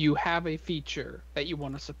you have a feature that you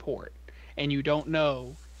want to support, and you don't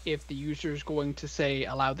know if the user is going to say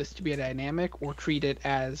allow this to be a dynamic or treat it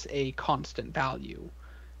as a constant value.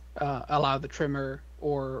 Allow the trimmer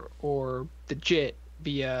or the JIT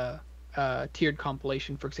via tiered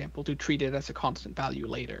compilation, for example, to treat it as a constant value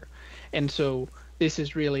later. And so this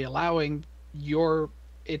is really allowing you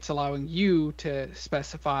to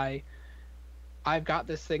specify, I've got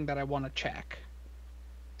this thing that I want to check,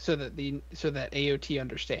 so that AOT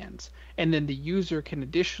understands, and then the user can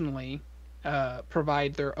additionally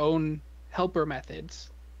provide their own helper methods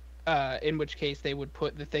in which case they would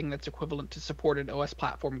put the thing that's equivalent to supported OS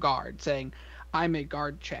platform guard, saying, I'm a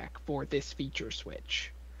guard check for this feature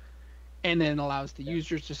switch. And then allows the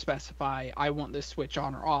users to specify, I want this switch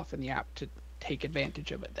on or off, and the app to take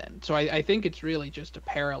advantage of it then. So I think it's really just a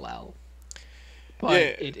parallel. But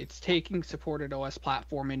it's taking supported OS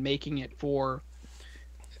platform and making it for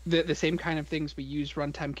the same kind of things we use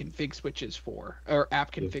runtime config switches for, or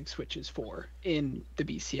app config switches for, in the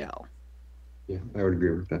BCL. Yeah, I would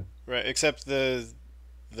agree with that. Right, except the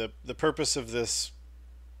purpose of this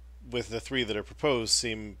with the three that are proposed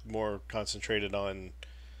seem more concentrated on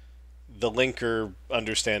the linker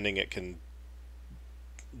understanding it can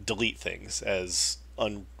delete things as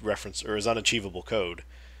unreferenced or as unachievable code.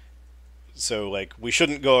 So like we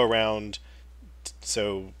shouldn't go around.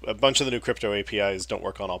 So a bunch of the new crypto APIs don't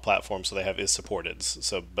work on all platforms, so they have is supported.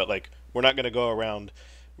 So but like we're not going to go around.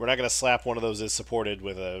 We're not going to slap one of those is supported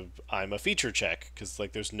with a I'm a feature check, because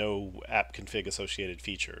like there's no app config associated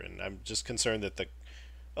feature, and I'm just concerned that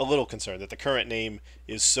a little concerned that the current name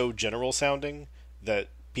is so general sounding that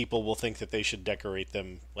people will think that they should decorate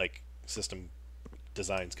them like system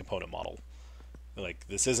design's component model. Like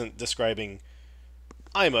this isn't describing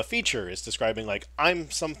I'm a feature, it's describing like I'm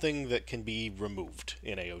something that can be removed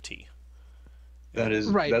in AOT. That is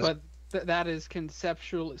right, but that is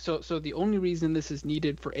conceptual. So the only reason this is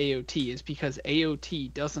needed for AOT is because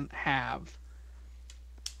AOT doesn't have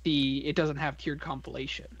tiered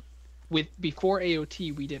compilation. Before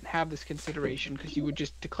AOT, we didn't have this consideration because you would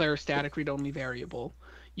just declare a static read-only variable.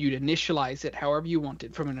 You'd initialize it however you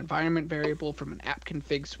wanted, from an environment variable, from an app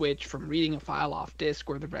config switch, from reading a file off disk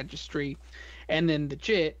or the registry, and then the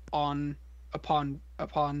JIT upon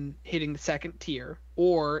hitting the second tier,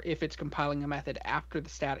 or if it's compiling a method after the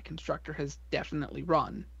static constructor has definitely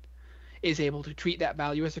run, is able to treat that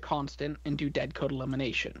value as a constant and do dead code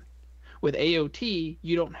elimination. With AOT,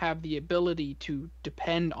 you don't have the ability to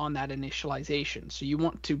depend on that initialization. So you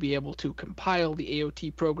want to be able to compile the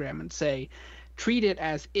AOT program and say, treat it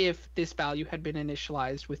as if this value had been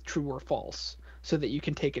initialized with true or false, so that you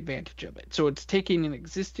can take advantage of it. So it's taking an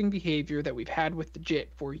existing behavior that we've had with the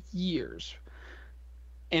JIT for years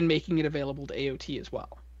and making it available to AOT as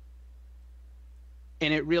well.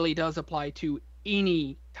 And it really does apply to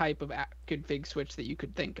any type of app config switch that you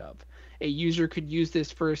could think of. A user could use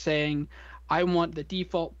this for saying, I want the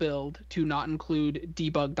default build to not include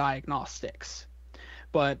debug diagnostics.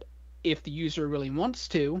 But if the user really wants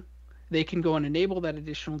to, they can go and enable that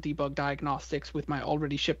additional debug diagnostics with my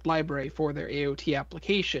already shipped library for their AOT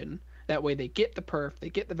application. That way they get the perf, they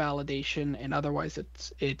get the validation, and otherwise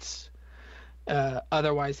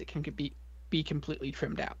otherwise it can be completely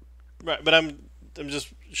trimmed out. Right, but I'm just,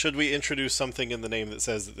 should we introduce something in the name that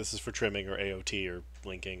says that this is for trimming or AOT or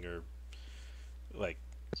linking, or like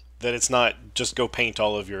that it's not just go paint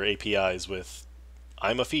all of your APIs with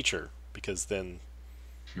I'm a feature, because then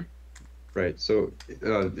right. So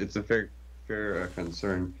it's a fair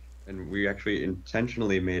concern, and we actually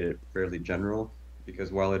intentionally made it fairly general,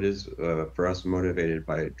 because while it is for us motivated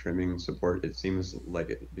by trimming support, it seems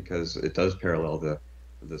like because it does parallel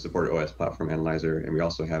the supported OS platform analyzer, and we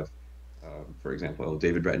also have, for example,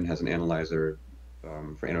 David Breton has an analyzer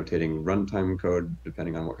for annotating runtime code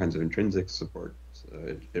depending on what kinds of intrinsic support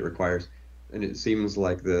it requires, and it seems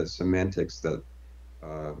like the semantics that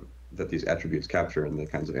these attributes capture and the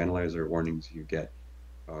kinds of analyzer warnings you get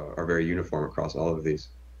are very uniform across all of these.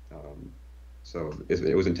 So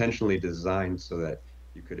it was intentionally designed so that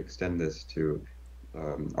you could extend this to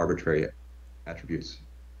arbitrary attributes,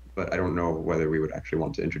 but I don't know whether we would actually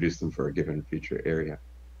want to introduce them for a given feature area.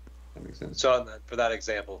 That makes sense. So for that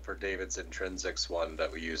example, for David's intrinsics one that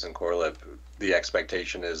we use in CoreLib, the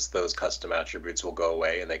expectation is those custom attributes will go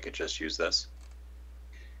away and they could just use this?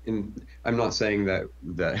 I'm not saying that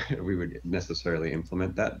we would necessarily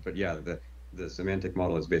implement that, but yeah, the semantic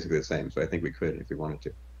model is basically the same, so I think we could if we wanted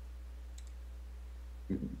to.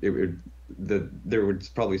 There would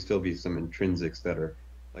probably still be some intrinsics that are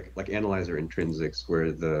like analyzer intrinsics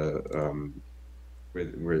where the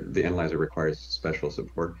analyzer requires special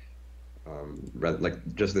support. Rather,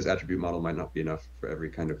 like just this attribute model might not be enough for every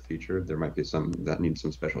kind of feature. There might be some that need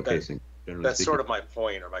some special casing. That's speaking. Sort of my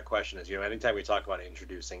point, or my question is, anytime we talk about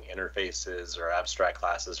introducing interfaces or abstract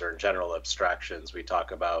classes or in general abstractions, we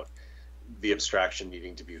talk about the abstraction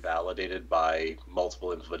needing to be validated by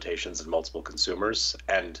multiple implementations and multiple consumers.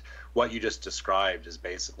 And what you just described is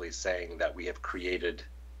basically saying that we have created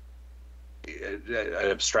an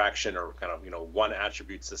abstraction or kind of one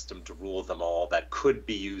attribute system to rule them all that could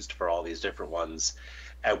be used for all these different ones,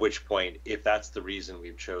 at which point, if that's the reason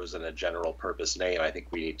we've chosen a general purpose name, I think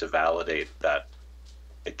we need to validate that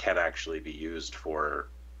it can actually be used for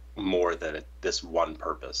more than this one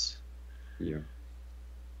purpose. Yeah.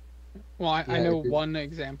 Well, I Yeah, know it is. one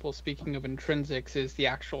example, speaking of intrinsics, is the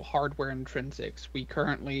actual hardware intrinsics. We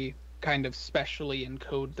currently kind of specially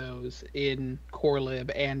encode those in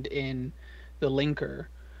corelib and in the linker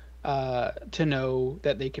to know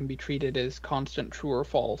that they can be treated as constant true or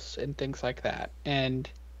false and things like that. And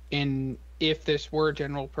if this were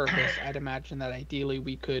general purpose, I'd imagine that ideally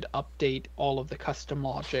we could update all of the custom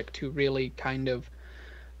logic to really kind of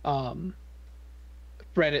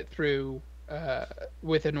thread it through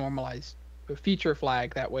with a normalized feature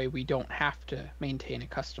flag. That way we don't have to maintain a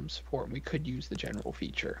custom support and we could use the general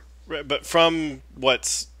feature. Right, but from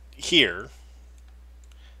what's here,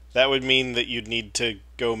 that would mean that you'd need to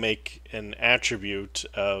go make an attribute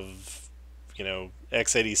of,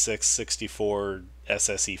 x86 64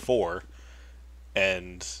 SSE4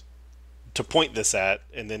 and to point this at,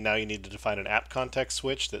 and then now you need to define an app context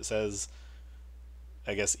switch that says,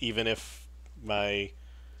 I guess, even if my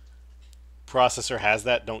processor has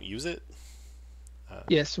that, don't use it.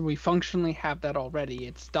 Yes, we functionally have that already.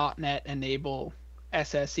 It's .NET enable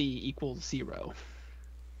SSE equals 0.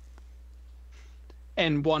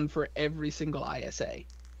 And 1 for every single ISA.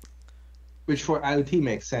 Which for IoT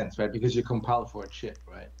makes sense, right? Because you compile for a chip,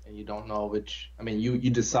 right? And you don't know which. I mean, you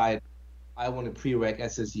decide, I want to prereq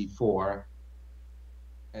SSE4,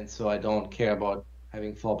 and so I don't care about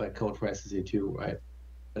having fallback code for SSE2, right?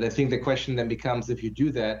 But I think the question then becomes, if you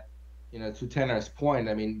do that, to Tanner's point,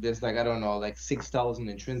 I mean, there's like, I don't know, like 6,000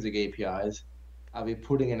 intrinsic APIs. Are we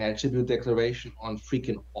putting an attribute declaration on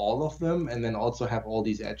freaking all of them and then also have all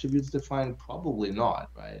these attributes defined? Probably not,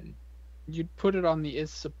 right? You'd put it on the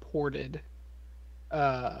is supported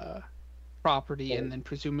property and then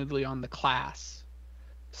presumably on the class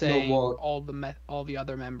saying all the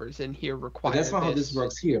other members in here require but that's not this. how this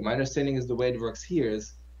works here. My understanding is the way it works here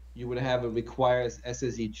is you would have a requires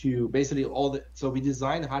SSE2, basically so we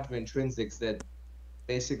designed hardware intrinsics that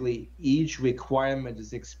basically each requirement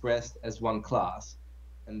is expressed as one class,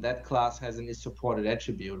 and that class has an is supported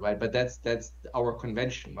attribute, right? But that's our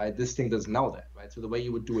convention, right? This thing doesn't know that, right? So the way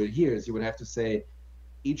you would do it here is you would have to say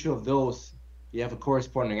each of those, you have a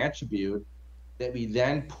corresponding attribute that we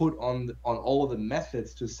then put on all the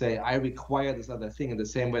methods to say, I require this other thing, in the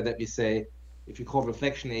same way that we say, if you call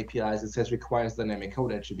reflection APIs, it says requires dynamic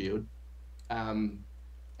code attribute. And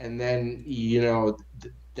then,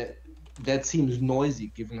 that seems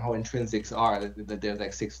noisy given how intrinsics are, that there's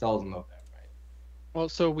like 6,000 of them, right? Well,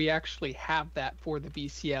 so we actually have that for the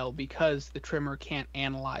VCL because the trimmer can't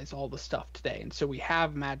analyze all the stuff today. And so we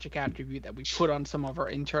have magic attribute that we put on some of our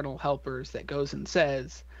internal helpers that goes and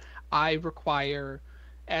says, I require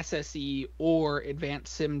SSE or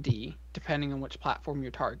advanced SIMD, depending on which platform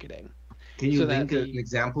you're targeting. Can you link an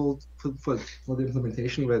example for the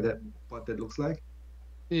implementation what that looks like?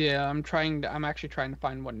 Yeah, I'm actually trying to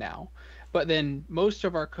find one now. But then most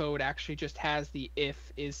of our code actually just has the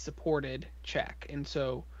if is supported check. And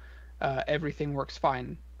so everything works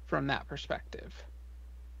fine from that perspective.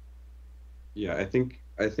 Yeah, I think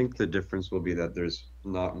the difference will be that there's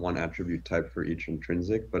not one attribute type for each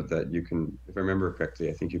intrinsic, but that you can, if I remember correctly,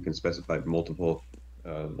 I think you can specify multiple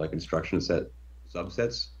like instruction set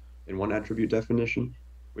subsets in one attribute definition,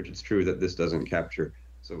 which it's true that this doesn't capture.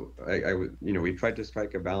 So I would, we tried to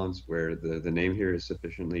strike a balance where the name here is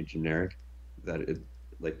sufficiently generic that it,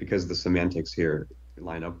 like, because the semantics here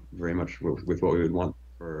line up very much with what we would want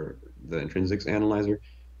for the intrinsics analyzer.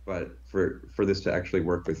 But for this to actually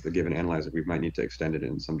work with the given analyzer, we might need to extend it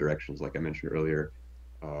in some directions. Like I mentioned earlier,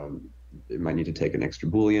 it might need to take an extra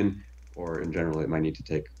Boolean, or in general, it might need to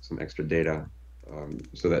take some extra data,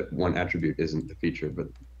 so that one attribute isn't the feature, but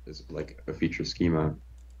is like a feature schema.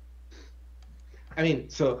 I mean,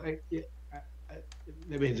 so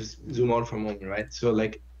let me just zoom out for a moment, right? So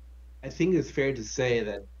like, I think it's fair to say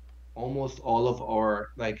that almost all of our,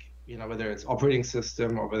 like, whether it's operating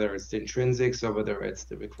system or whether it's the intrinsics or whether it's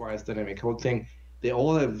the requires dynamic code thing, they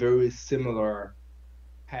all have very similar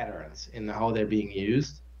patterns in how they're being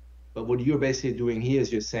used. But what you're basically doing here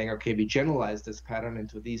is you're saying, okay, we generalize this pattern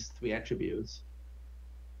into these 3 attributes.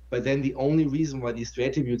 But then the only reason why these 3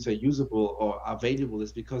 attributes are usable or are available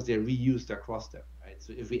is because they're reused across them, right?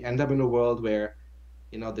 So if we end up in a world where,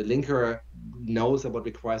 the linker knows about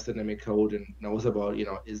requires dynamic code and knows about,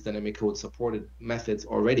 is dynamic code supported methods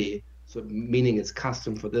already, so meaning it's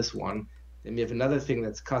custom for this one, then we have another thing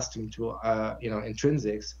that's custom to,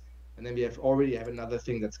 intrinsics, and then we already have another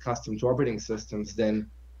thing that's custom to operating systems, then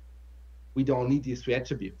we don't need these 3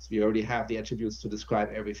 attributes. We already have the attributes to describe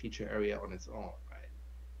every feature area on its own, right?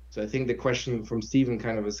 So I think the question from Stephen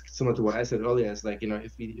kind of is similar to what I said earlier. Is like,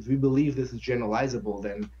 if we believe this is generalizable,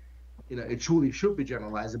 then, it truly should be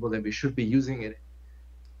generalizable, and we should be using it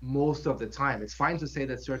most of the time. It's fine to say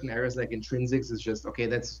that certain areas like intrinsics is just, okay,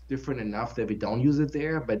 that's different enough that we don't use it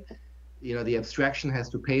there, but the abstraction has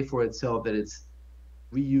to pay for itself, that it's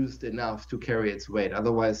reused enough to carry its weight.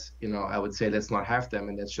 Otherwise, I would say let's not have them,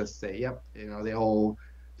 and let's just say, yep, they're all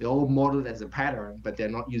modeled as a pattern, but they're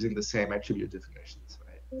not using the same attribute definitions,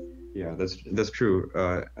 right? Yeah, that's true.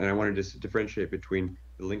 And I wanted to differentiate between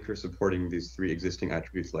the linker supporting these three existing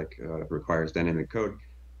attributes, like requires dynamic code.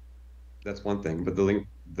 That's one thing, but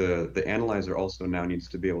the analyzer also now needs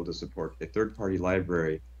to be able to support a third-party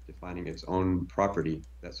library defining its own property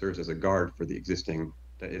that serves as a guard for the existing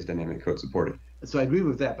that is dynamic code supported. So I agree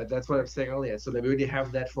with that, but that's what I was saying earlier. So that we already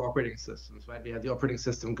have that for operating systems, right? We have the operating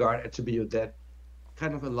system guard attribute that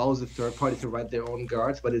kind of allows a third party to write their own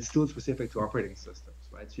guards, but it's still specific to operating systems,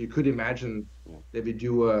 right? So you could imagine that we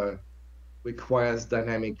do a requires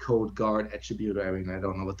dynamic code guard attribute. I mean, I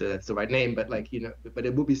don't know what that's the right name, but but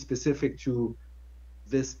it will be specific to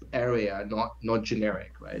this area, not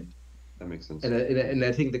generic, right? That makes sense. And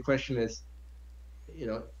I think the question is,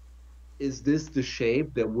 is this the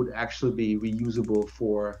shape that would actually be reusable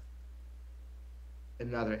for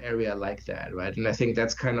another area like that, right? And I think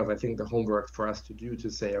that's kind of, the homework for us to do, to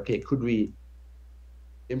say, okay, could we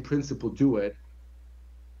in principle do it?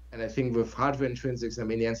 And I think with hardware intrinsics,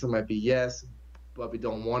 the answer might be yes, but we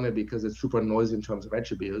don't want it because it's super noisy in terms of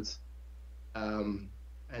attributes. And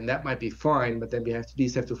that might be fine, but then we at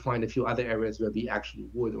least have to find a few other areas where we actually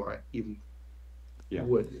would, or even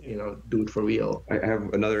would, do it for real. I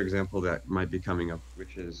have another example that might be coming up,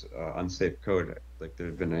 which is unsafe code. Like, there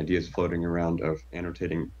have been ideas floating around of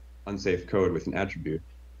annotating unsafe code with an attribute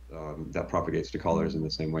that propagates to callers in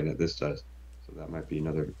the same way that this does. So that might be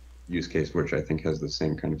another use case which I think has the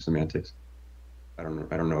same kind of semantics. I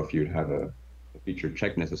don't know if you'd have a feature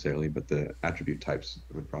check necessarily, but the attribute types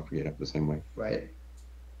would propagate up the same way. Right.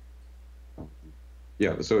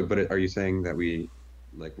 Yeah. So, but are you saying that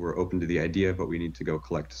we're open to the idea, but we need to go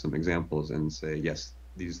collect some examples and say, yes,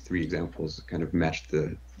 these three examples kind of match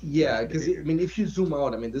the... Yeah, because if you zoom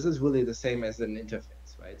out, this is really the same as an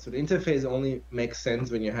interface, right? So the interface only makes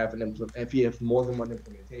sense when you have if you have more than one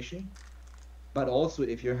implementation, but also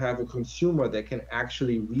if you have a consumer that can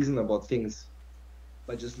actually reason about things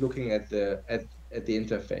by just looking at the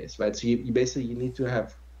interface, right? So you basically, you need to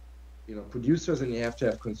have producers, and you have to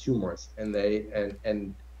have consumers, and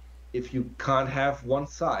if you can't have one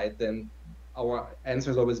side, then our answer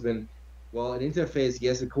has always been, well, an interface,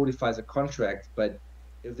 yes, it codifies a contract, but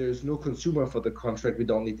if there's no consumer for the contract, we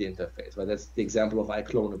don't need the interface, right? That's the example of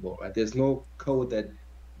iClonable, right? There's no code that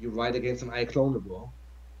you write against an iClonable,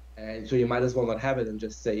 and so you might as well not have it and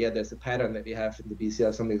just say, yeah, there's a pattern that we have in the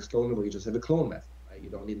BCL, something's clonable, you just have a clone method, right? You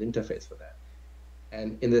don't need an interface for that.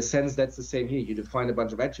 And in the sense, that's the same here. You define a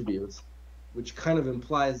bunch of attributes, which kind of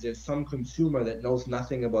implies there's some consumer that knows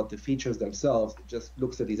nothing about the features themselves, just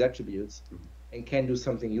looks at these attributes and can do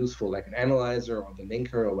something useful, like an analyzer or the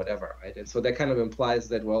linker or whatever, right? And so that kind of implies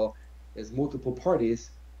that, well, there's multiple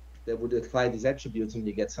parties that would apply these attributes, and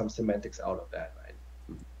you get some semantics out of that, right?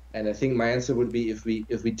 And I think my answer would be, if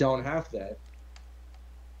we don't have that,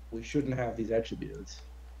 we shouldn't have these attributes.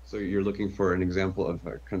 So you're looking for an example of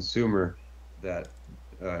a consumer that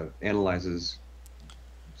analyzes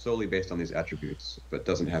solely based on these attributes, but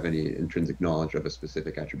doesn't have any intrinsic knowledge of a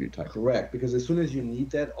specific attribute type. Correct, because as soon as you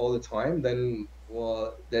need that all the time, then,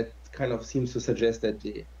 well, that kind of seems to suggest that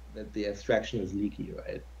the abstraction is leaky,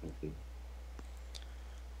 right? Okay.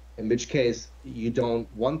 In which case, you don't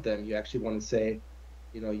want them. You actually want to say,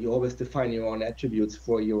 you always define your own attributes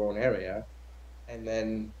for your own area, and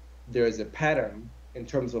then there is a pattern in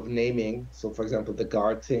terms of naming. So, for example, the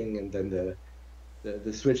guard thing, and then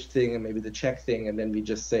the switch thing, and maybe the check thing, and then we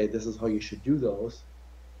just say this is how you should do those,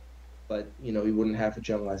 but we wouldn't have a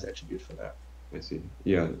generalized attribute for that. I see.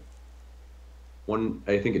 Yeah.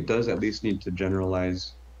 I think it does at least need to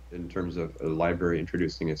generalize in terms of a library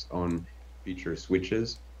introducing its own feature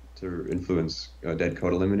switches to influence dead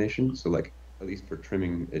code elimination. So, like, at least for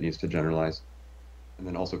trimming, it needs to generalize, and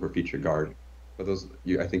then also for feature guard. But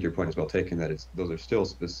I think your point is well taken, that those are still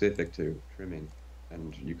specific to trimming,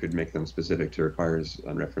 and you could make them specific to requires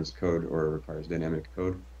unreferenced code or requires dynamic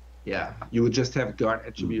code. Yeah, you would just have guard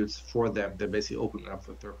attributes for them that basically open up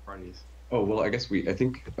for third parties. Oh, well, I guess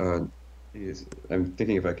I'm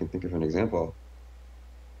thinking if I can think of an example.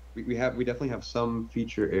 We definitely have some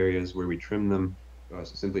feature areas where we trim them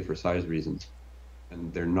simply for size reasons,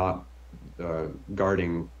 and they're not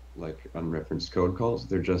guarding like unreferenced code calls.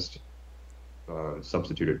 They're just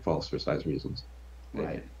substituted false for size reasons.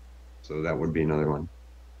 Right. So that would be another one.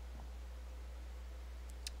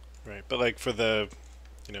 Right, but like for the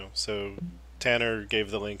So Tanner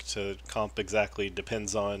gave the link to comp exactly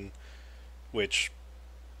depends on, which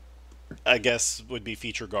I guess would be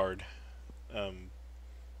feature guard.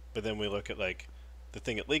 But then we look at like the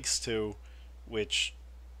thing it links to, which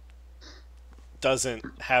doesn't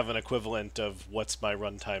have an equivalent of what's my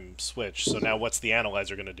runtime switch. So now what's the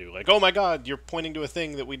analyzer going to do? Like, oh my god, you're pointing to a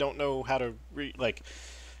thing that we don't know how to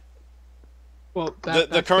Well,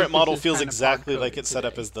 the current model feels exactly like it's set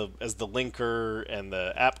up as the linker and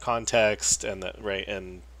the app context and the right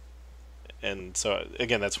and so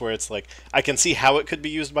again, that's where it's like I can see how it could be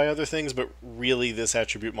used by other things, but really this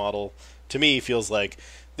attribute model to me feels like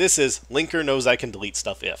this is linker knows I can delete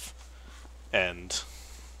stuff if. And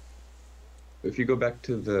if you go back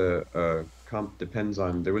to the comp depends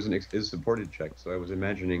on, there was an is supported check, so I was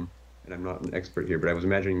imagining, and I'm not an expert here, but I was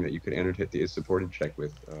imagining that you could annotate the is supported check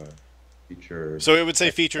with feature. So it would say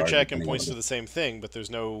feature check and points to the same thing, but there's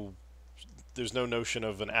no notion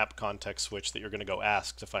of an app context switch that you're going to go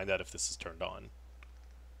ask to find out if this is turned on.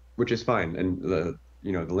 Which is fine, and the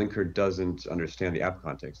linker doesn't understand the app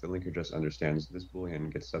context. The linker just understands this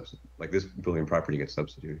boolean gets this boolean property gets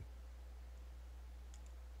substituted.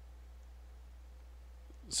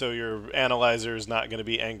 So your analyzer is not going to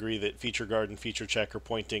be angry that feature guard and feature check are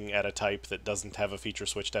pointing at a type that doesn't have a feature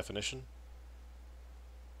switch definition?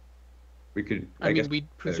 We could. I mean, we'd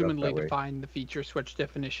presumably define the feature switch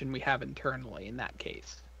definition we have internally in that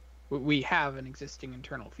case. We have an existing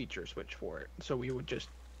internal feature switch for it, so we would just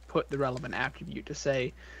put the relevant attribute to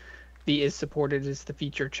say the is supported is the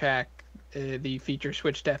feature check, the feature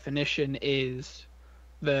switch definition is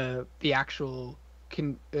the actual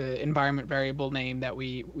environment variable name that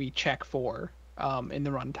we check for in the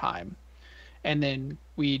runtime, and then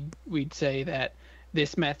we'd say that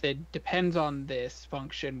this method depends on this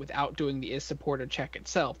function without doing the is supported check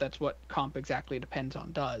itself. That's what comp exactly depends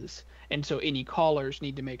on does. And so any callers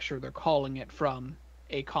need to make sure they're calling it from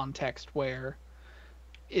a context where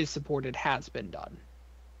is supported has been done.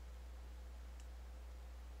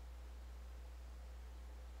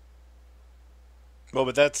 Well,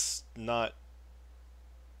 but that's not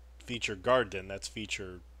feature guard then. That's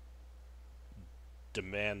feature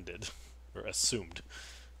demanded or assumed.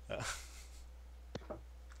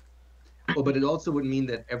 Well, but it also would mean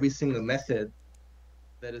that every single method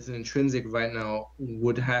that is an intrinsic right now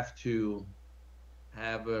would have to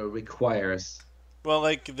have a requires. Well,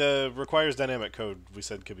 like the requires dynamic code we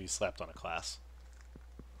said could be slapped on a class.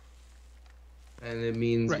 And it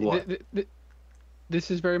means right. what? This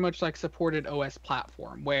is very much like supported OS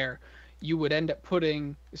platform, where you would end up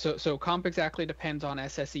putting so comp exactly depends on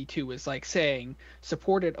SSE2 is like saying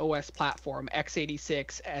supported OS platform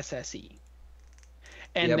x86 SSE.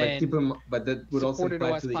 And yeah, then but that would also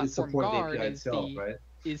apply OS to the is supported guard API itself, right?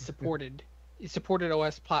 Is supported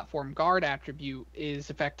OS platform guard attribute is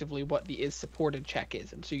effectively what the is supported check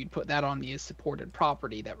is, and so you'd put that on the is supported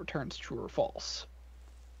property that returns true or false.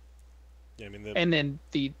 Yeah, I mean and then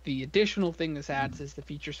the additional thing this adds is the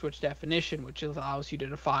feature switch definition, which allows you to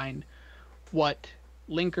define what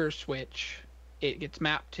linker switch it gets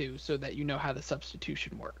mapped to so that you know how the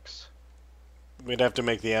substitution works. We'd have to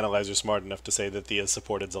make the analyzer smart enough to say that the is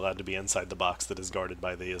supported is allowed to be inside the box that is guarded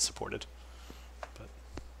by the is supported. But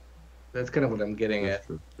that's kind of what I'm getting at,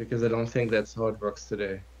 because I don't think that's how it works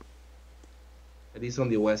today. At least on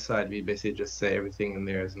the OS side, we basically just say everything in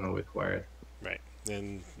there is not required. Right,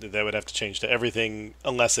 and that would have to change to everything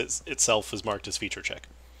unless it itself is marked as feature check.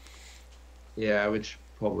 Yeah, which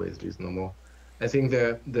probably is reasonable. I think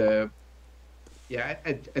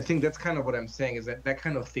I think that's kind of what I'm saying, is that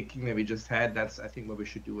kind of thinking that we just had, that's I think what we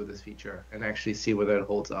should do with this feature and actually see whether it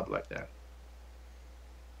holds up like that.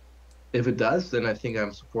 If it does, then I think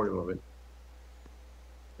I'm supportive of it.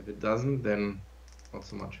 If it doesn't, then not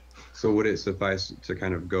so much. So would it suffice to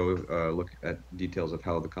kind of go look at details of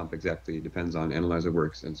how the comp exactly depends on analyzer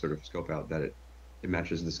works and sort of scope out that it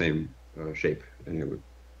matches the same shape, and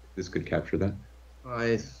this could capture that?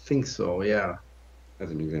 I think so, yeah.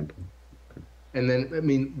 As an example. And then, I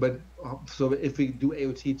mean, but so if we do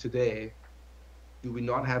AOT today, do we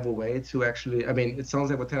not have a way to actually, I mean, it sounds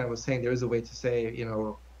like what Tanner was saying, there is a way to say,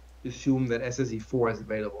 assume that SSE4 is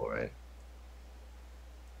available, right?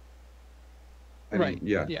 I mean,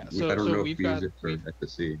 yeah. So, I don't know if we use it for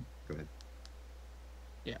XSC. Go ahead.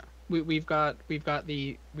 Yeah, we've got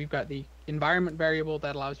the environment variable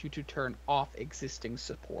that allows you to turn off existing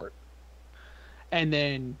support, and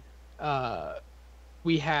then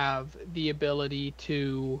we have the ability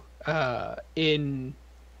to in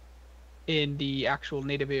the actual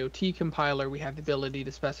native AOT compiler, we have the ability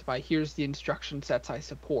to specify here's the instruction sets I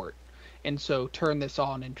support, and so turn this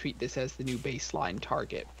on and treat this as the new baseline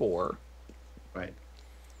target for. Right.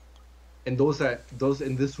 And those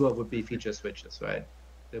in this world would be feature switches, right?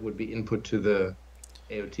 That would be input to the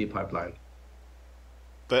AOT pipeline.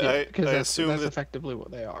 But Yeah, I because that's assume that effectively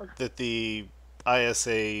what they are. the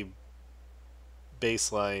ISA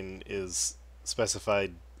baseline is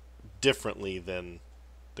specified differently than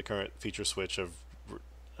the current feature switch of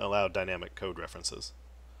allow dynamic code references.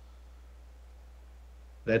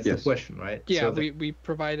 That's Yes. the question, right? Yeah, So we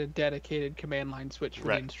provide a dedicated command line switch for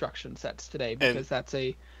Right. the instruction sets today because that's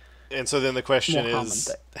a And so then the question more common is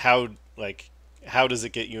thing. how does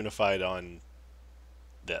it get unified on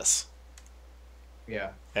this?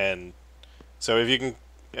 yeah, And so if you can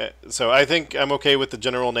so I think I'm okay with the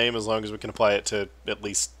general name as long as we can apply it to at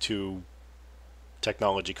least two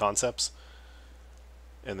technology concepts.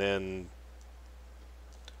 And then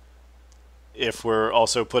if we're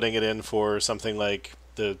also putting it in for something like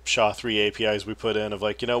the SHA-3 APIs we put in of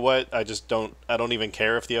like, you know what, I don't even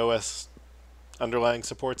care if the OS underlying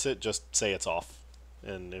supports it, just say it's off.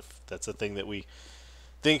 And if that's a thing that we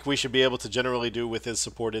think we should be able to generally do with his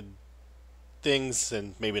supported things,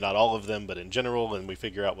 and maybe not all of them, but in general, and we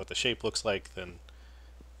figure out what the shape looks like, then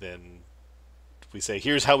we say,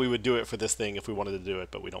 here's how we would do it for this thing if we wanted to do it,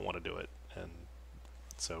 but we don't want to do it. And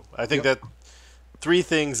so I think that three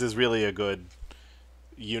things is really a good.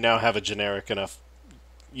 You now have a generic enough.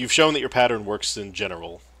 You've shown that your pattern works in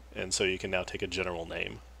general, and so you can now take a general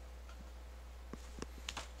name.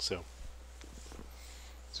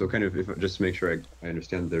 So kind of, just to make sure I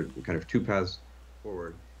understand, there are kind of two paths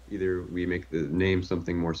forward. Either we make the name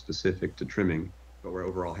something more specific to trimming, but we're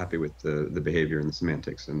overall happy with the behavior and the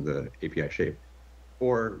semantics and the API shape,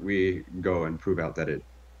 or we go and prove out that it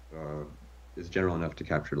is general enough to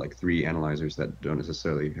capture like three analyzers that don't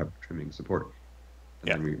necessarily have trimming support,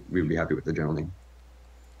 and then we would be happy with the general name.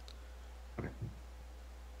 Okay.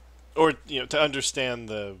 Or to understand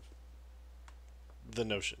the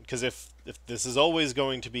notion, because if this is always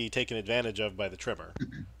going to be taken advantage of by the trimmer,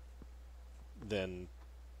 then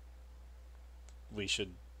we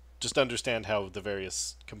should just understand how the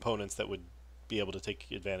various components that would be able to take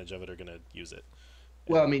advantage of it are going to use it.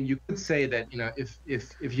 well, I mean, you could say that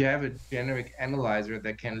if you have a generic analyzer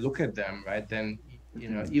that can look at them, right, then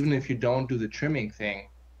even if you don't do the trimming thing,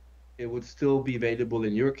 it would still be available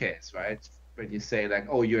in your case, right? When you say like,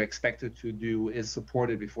 oh, you're expected to do is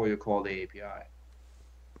supported before you call the API,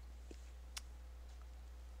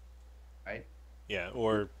 right? Yeah,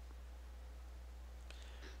 or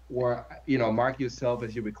mark yourself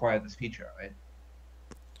as you require this feature, right?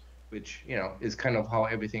 Which is kind of how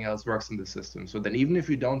everything else works in the system. So then even if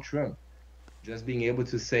you don't trim, just being able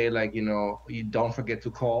to say like, you don't forget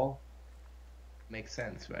to call makes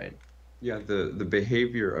sense, right? Yeah, the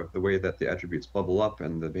behavior of the way that the attributes bubble up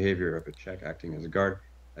and the behavior of a check acting as a guard,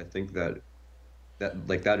 I think that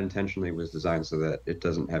intentionally was designed so that it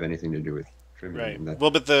doesn't have anything to do with trimming. right. And that,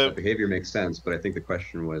 Well, but the that behavior makes sense, but I think the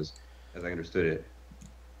question was, as I understood it,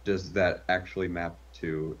 does that actually map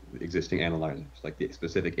to existing analyzers, like the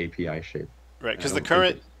specific API shape? right, because the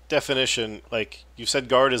current definition, like you said,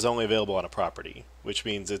 guard is only available on a property, which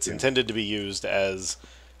means it's intended to be used as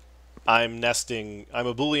I'm a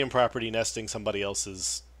Boolean property nesting somebody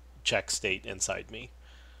else's check state inside me.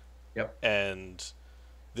 Yep. And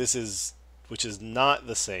which is not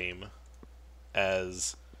the same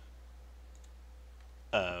as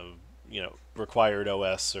required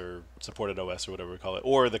OS or supported OS or whatever we call it,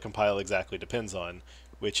 or the compile exactly depends on,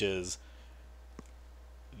 which is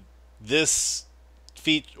this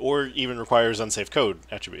feature, or even requires unsafe code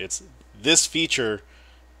attribute. This feature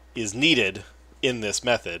is needed in this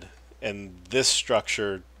method, and this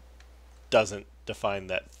structure doesn't define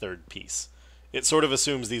that third piece. It sort of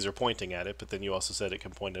assumes these are pointing at it, but then you also said it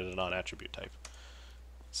can point at a non-attribute type.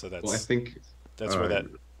 So that's I think that's where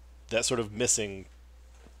that sort of missing.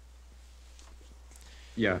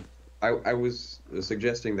 Yeah, I was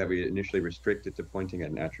suggesting that we initially restrict it to pointing at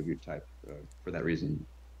an attribute type for that reason.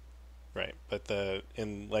 Right, but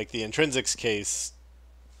in like the intrinsics case,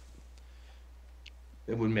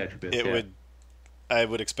 it wouldn't be attributes. I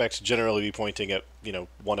would expect generally be pointing at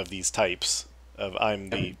one of these types of I'm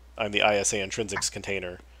the ISA intrinsics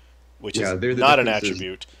container, which is not an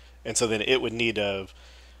attribute, and so then it would need the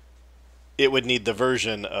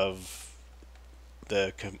version of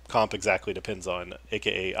the comp exactly depends on,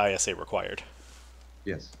 aka ISA required.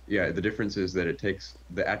 Yes. Yeah. The difference is that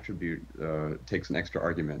the attribute takes an extra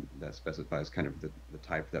argument that specifies kind of the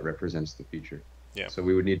type that represents the feature. Yeah. So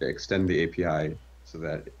we would need to extend the API so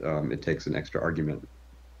that it takes an extra argument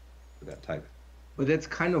for that type. But that's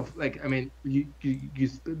kind of like, I mean, you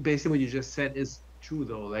basically what you just said is true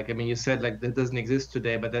though. Like, I mean, you said like that doesn't exist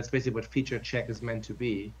today, but that's basically what feature check is meant to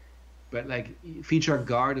be. but like feature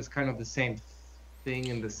guard is kind of the same thing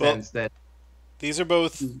in the Well, sense that these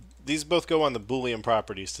both go on the Boolean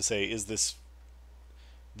properties to say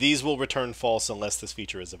these will return false unless this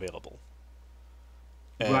feature is available.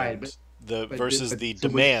 right, And the but versus but the so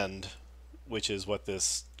demand, which is what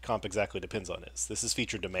this comp exactly depends on, is. This is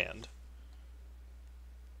feature demand.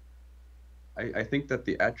 I think that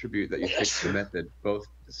the attribute that you fix the method both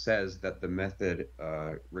says that the method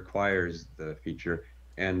requires the feature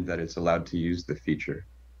and that it's allowed to use the feature.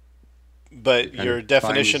 But It kind of your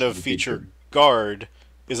definition defines of the feature guard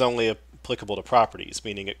is only applicable to properties,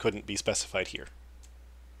 meaning it couldn't be specified here.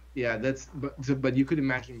 yeah, that's but you could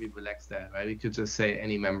imagine we relax that, right? We could just say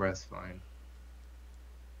any member is fine.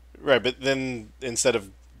 Right, but then instead of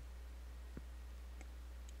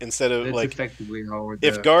That's like, effectively how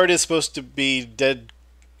if guard is supposed to be dead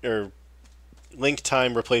or link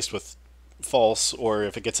time replaced with false, or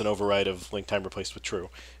if it gets an override of link time replaced with true,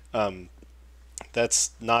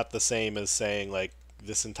 that's not the same as saying like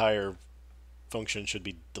this entire function should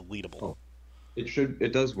be deletable. Oh.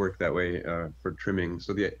 It does work that way for trimming.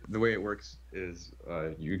 So the way it works is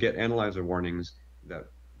you get analyzer warnings that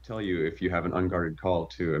tell you if you have an unguarded call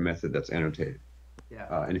to a method that's annotated.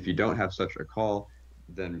 Yeah. And if you don't have such a call,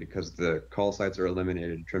 then because the call sites are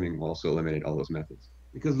eliminated, trimming will also eliminate all those methods.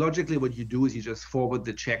 Because logically what you do is you just forward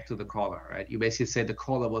the check to the caller, right? You basically say the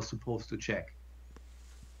caller was supposed to check.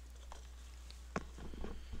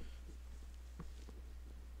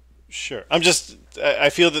 Sure. I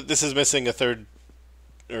feel that this is missing a third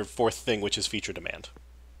or fourth thing, which is feature demand,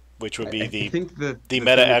 which would be the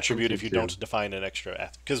meta attribute if you don't define an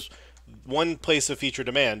extra, because one place of feature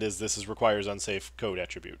demand is this requires unsafe code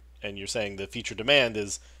attribute, and you're saying the feature demand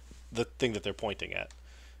is the thing that they're pointing at.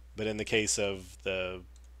 But in the case of the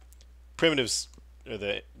primitives or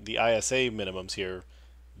the ISA minimums here,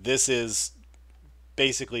 this is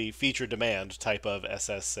basically feature demand type of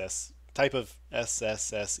SSSE3.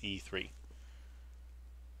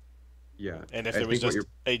 Yeah. And if there was just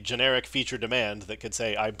a generic feature demand that could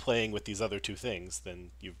say I'm playing with these other two things,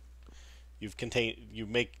 then you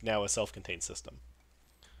make now a self-contained system.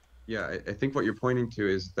 Yeah, I think what you're pointing to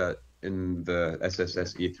is that in the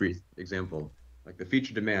SSSE3 example, like the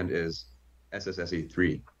feature demand is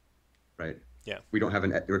SSSE3, right? Yeah. We don't have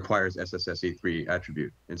it requires SSSE3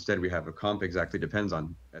 attribute. Instead, we have a comp exactly depends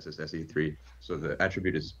on SSSE3, so the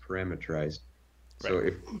attribute is parameterized. So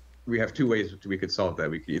if we have two ways we could solve that.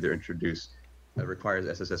 We could either introduce a requires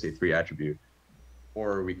SSSE3 attribute,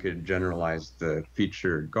 or we could generalize the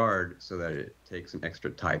feature guard so that it takes an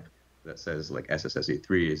extra type that says like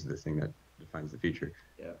SSSE3 is the thing that defines the feature.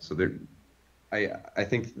 Yeah. So I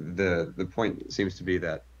think the point seems to be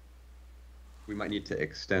that we might need to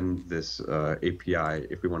extend this API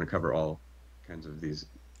if we want to cover all of these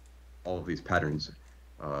patterns.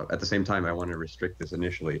 At the same time, I want to restrict this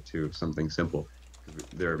initially to something simple.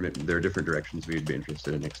 There are different directions we'd be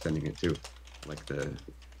interested in extending it to, like the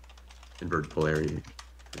inverted polarity,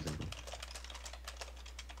 for example.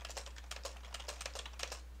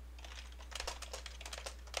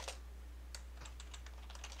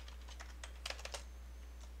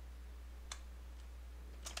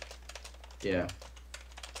 Yeah.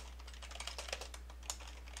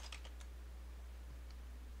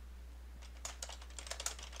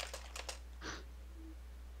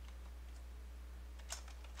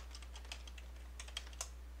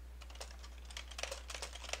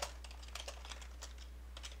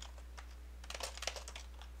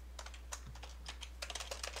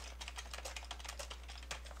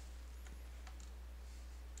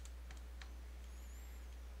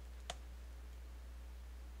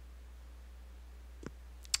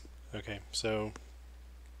 Okay, so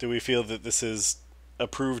do we feel that this is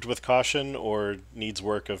approved with caution or needs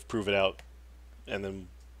work of prove it out, and then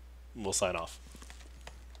we'll sign off?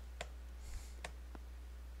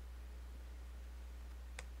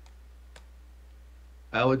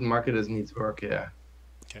 I would mark it as needs work, yeah.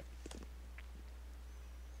 Okay.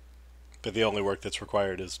 But the only work that's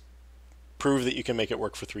required is prove that you can make it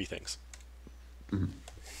work for three things. Mm-hmm.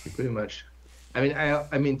 Pretty much.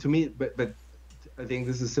 I mean, to me, but I think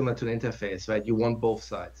this is similar to an interface, right? You want both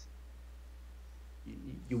sides.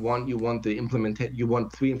 You want you want three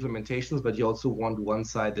implementations, but you also want one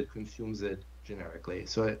side that consumes it generically.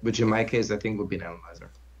 So, which in my case, I think would be an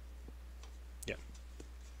analyzer. Yeah.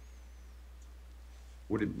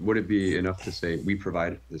 Would it be enough to say we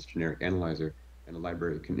provide this generic analyzer and a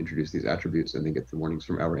library can introduce these attributes and then get the warnings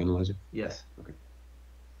from our analyzer? Yes. Okay.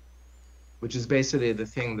 Which is basically the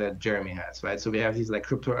thing that Jeremy has, right? So we have these like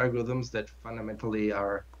crypto algorithms that fundamentally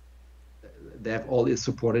are they have all these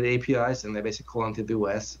supported APIs, and they basically call into the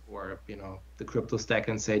OS or the crypto stack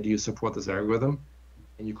and say, do you support this algorithm?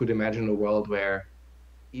 And you could imagine a world where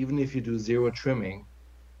even if you do zero trimming,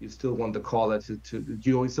 you still want the caller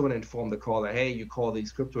you still want to inform the caller, hey, you call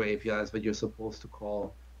these crypto APIs, but you're supposed to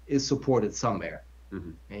call is supported somewhere,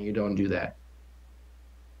 and you don't do that.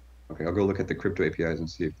 Okay, I'll go look at the crypto APIs and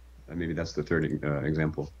see if maybe that's the third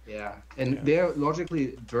example. Yeah, and they're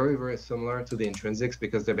logically very, very similar to the intrinsics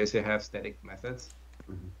because they basically have static methods.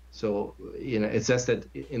 So, it's just that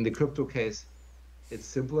in the crypto case, it's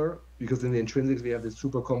simpler because in the intrinsics we have this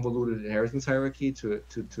super convoluted inheritance hierarchy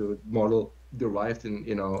to model derived in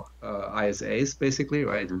ISAs basically,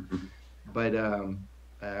 right? But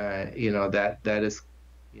that is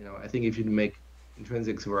I think if you make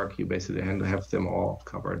intrinsics work, you basically have them all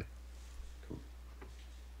covered.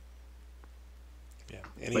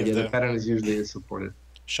 Yeah, the pattern is usually supported.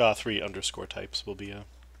 SHA-3 underscore types will be a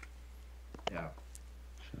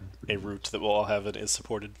root that will all have it is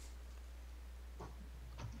supported.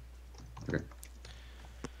 Okay.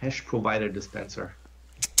 Hash provider dispenser.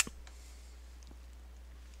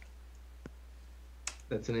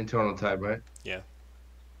 That's an internal type, right? Yeah.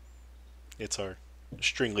 It's our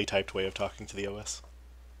stringly typed way of talking to the OS.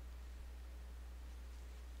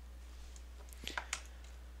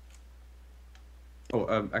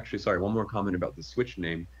 Oh, actually, sorry, one more comment about the switch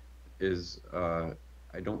name is I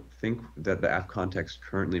don't think that the app context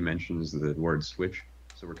currently mentions the word switch,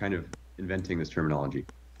 so we're kind of inventing this terminology.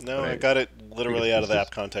 No, I got it literally out of the app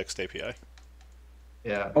context API.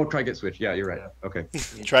 Yeah. Oh, try get switch. Yeah, you're right. Okay.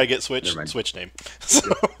 Try get switch, switch name. So,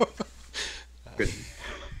 good.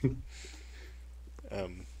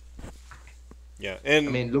 Yeah, and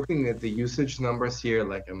I mean, looking at the usage numbers here,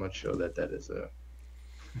 like I'm not sure that is a.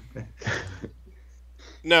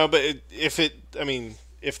 No, but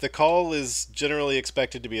if the call is generally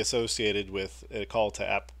expected to be associated with a call to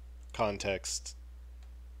app context,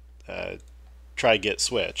 try get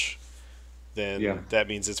switch, then that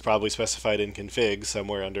means it's probably specified in config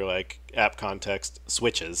somewhere under like app context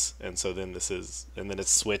switches, and so then then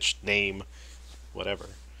it's switch name, whatever.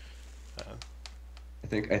 I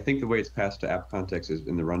think the way it's passed to app context is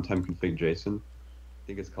in the runtime config JSON. I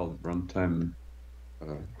think it's called runtime.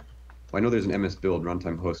 I know there's an MS build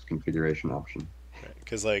runtime host configuration option.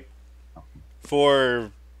 Because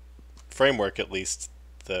for framework at least,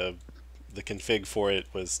 the config for it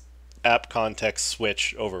was app context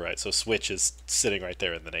switch override. So switch is sitting right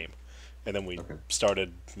there in the name, and then we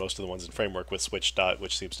started most of the ones in framework with switch dot,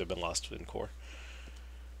 which seems to have been lost in core.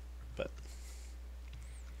 But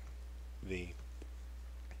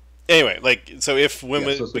anyway, so if when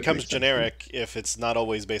it becomes generic, if it's not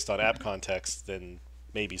always based on app context, then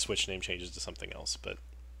maybe switch name changes to something else. But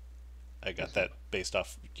I got that based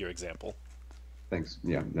off your example. Thanks.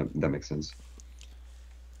 Yeah, that makes sense.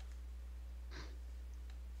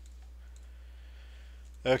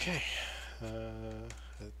 Okay.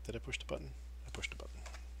 Did I push the button? I pushed the button,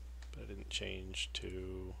 but I didn't change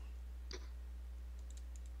to.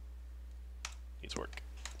 Needs work.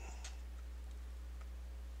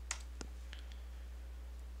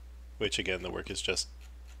 Which again, the work is just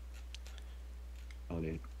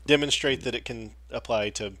demonstrate that it can apply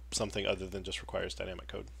to something other than just requires dynamic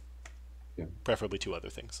code. Yeah. Preferably two other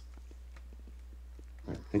things.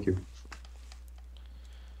 All right, thank you.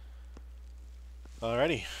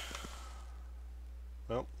 Alrighty.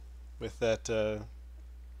 Well, with that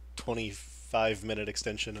 25-minute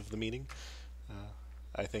extension of the meeting,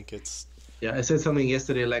 I think it's... Yeah, I said something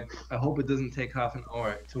yesterday like, I hope it doesn't take half an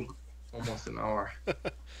hour. It took almost an hour.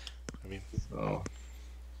 I mean, so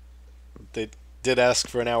they did ask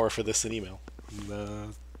for an hour for this in email.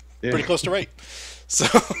 Pretty close to right. So,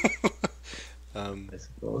 I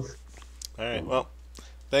suppose. All right. Well,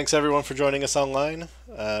 thanks everyone for joining us online.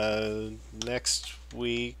 Next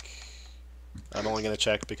week, I'm only going to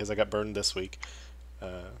check because I got burned this week.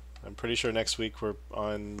 I'm pretty sure next week we're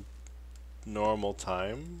on normal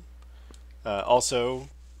time. Also,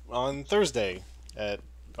 on Thursday at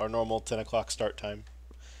our normal 10 o'clock start time,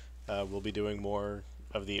 we'll be doing more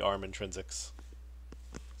of the ARM intrinsics.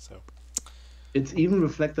 So it's even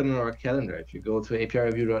reflected on our calendar. If you go to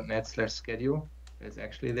apireview.net/schedule, it's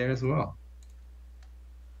actually there as well.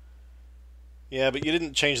 Yeah, but you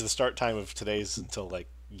didn't change the start time of today's until like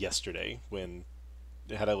yesterday, when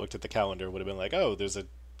had I looked at the calendar, it would have been like, oh, there's a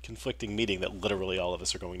conflicting meeting that literally all of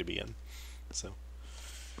us are going to be in. So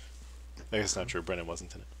I guess it's not true. Brennan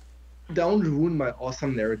wasn't in it. Don't ruin my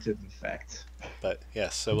awesome narrative and facts. But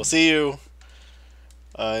yes, so we'll see you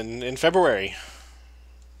in February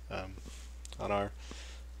on our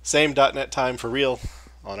same .NET time for real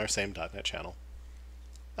on our same .NET channel.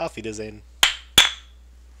 Auf Wiedersehen.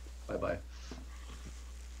 Bye bye.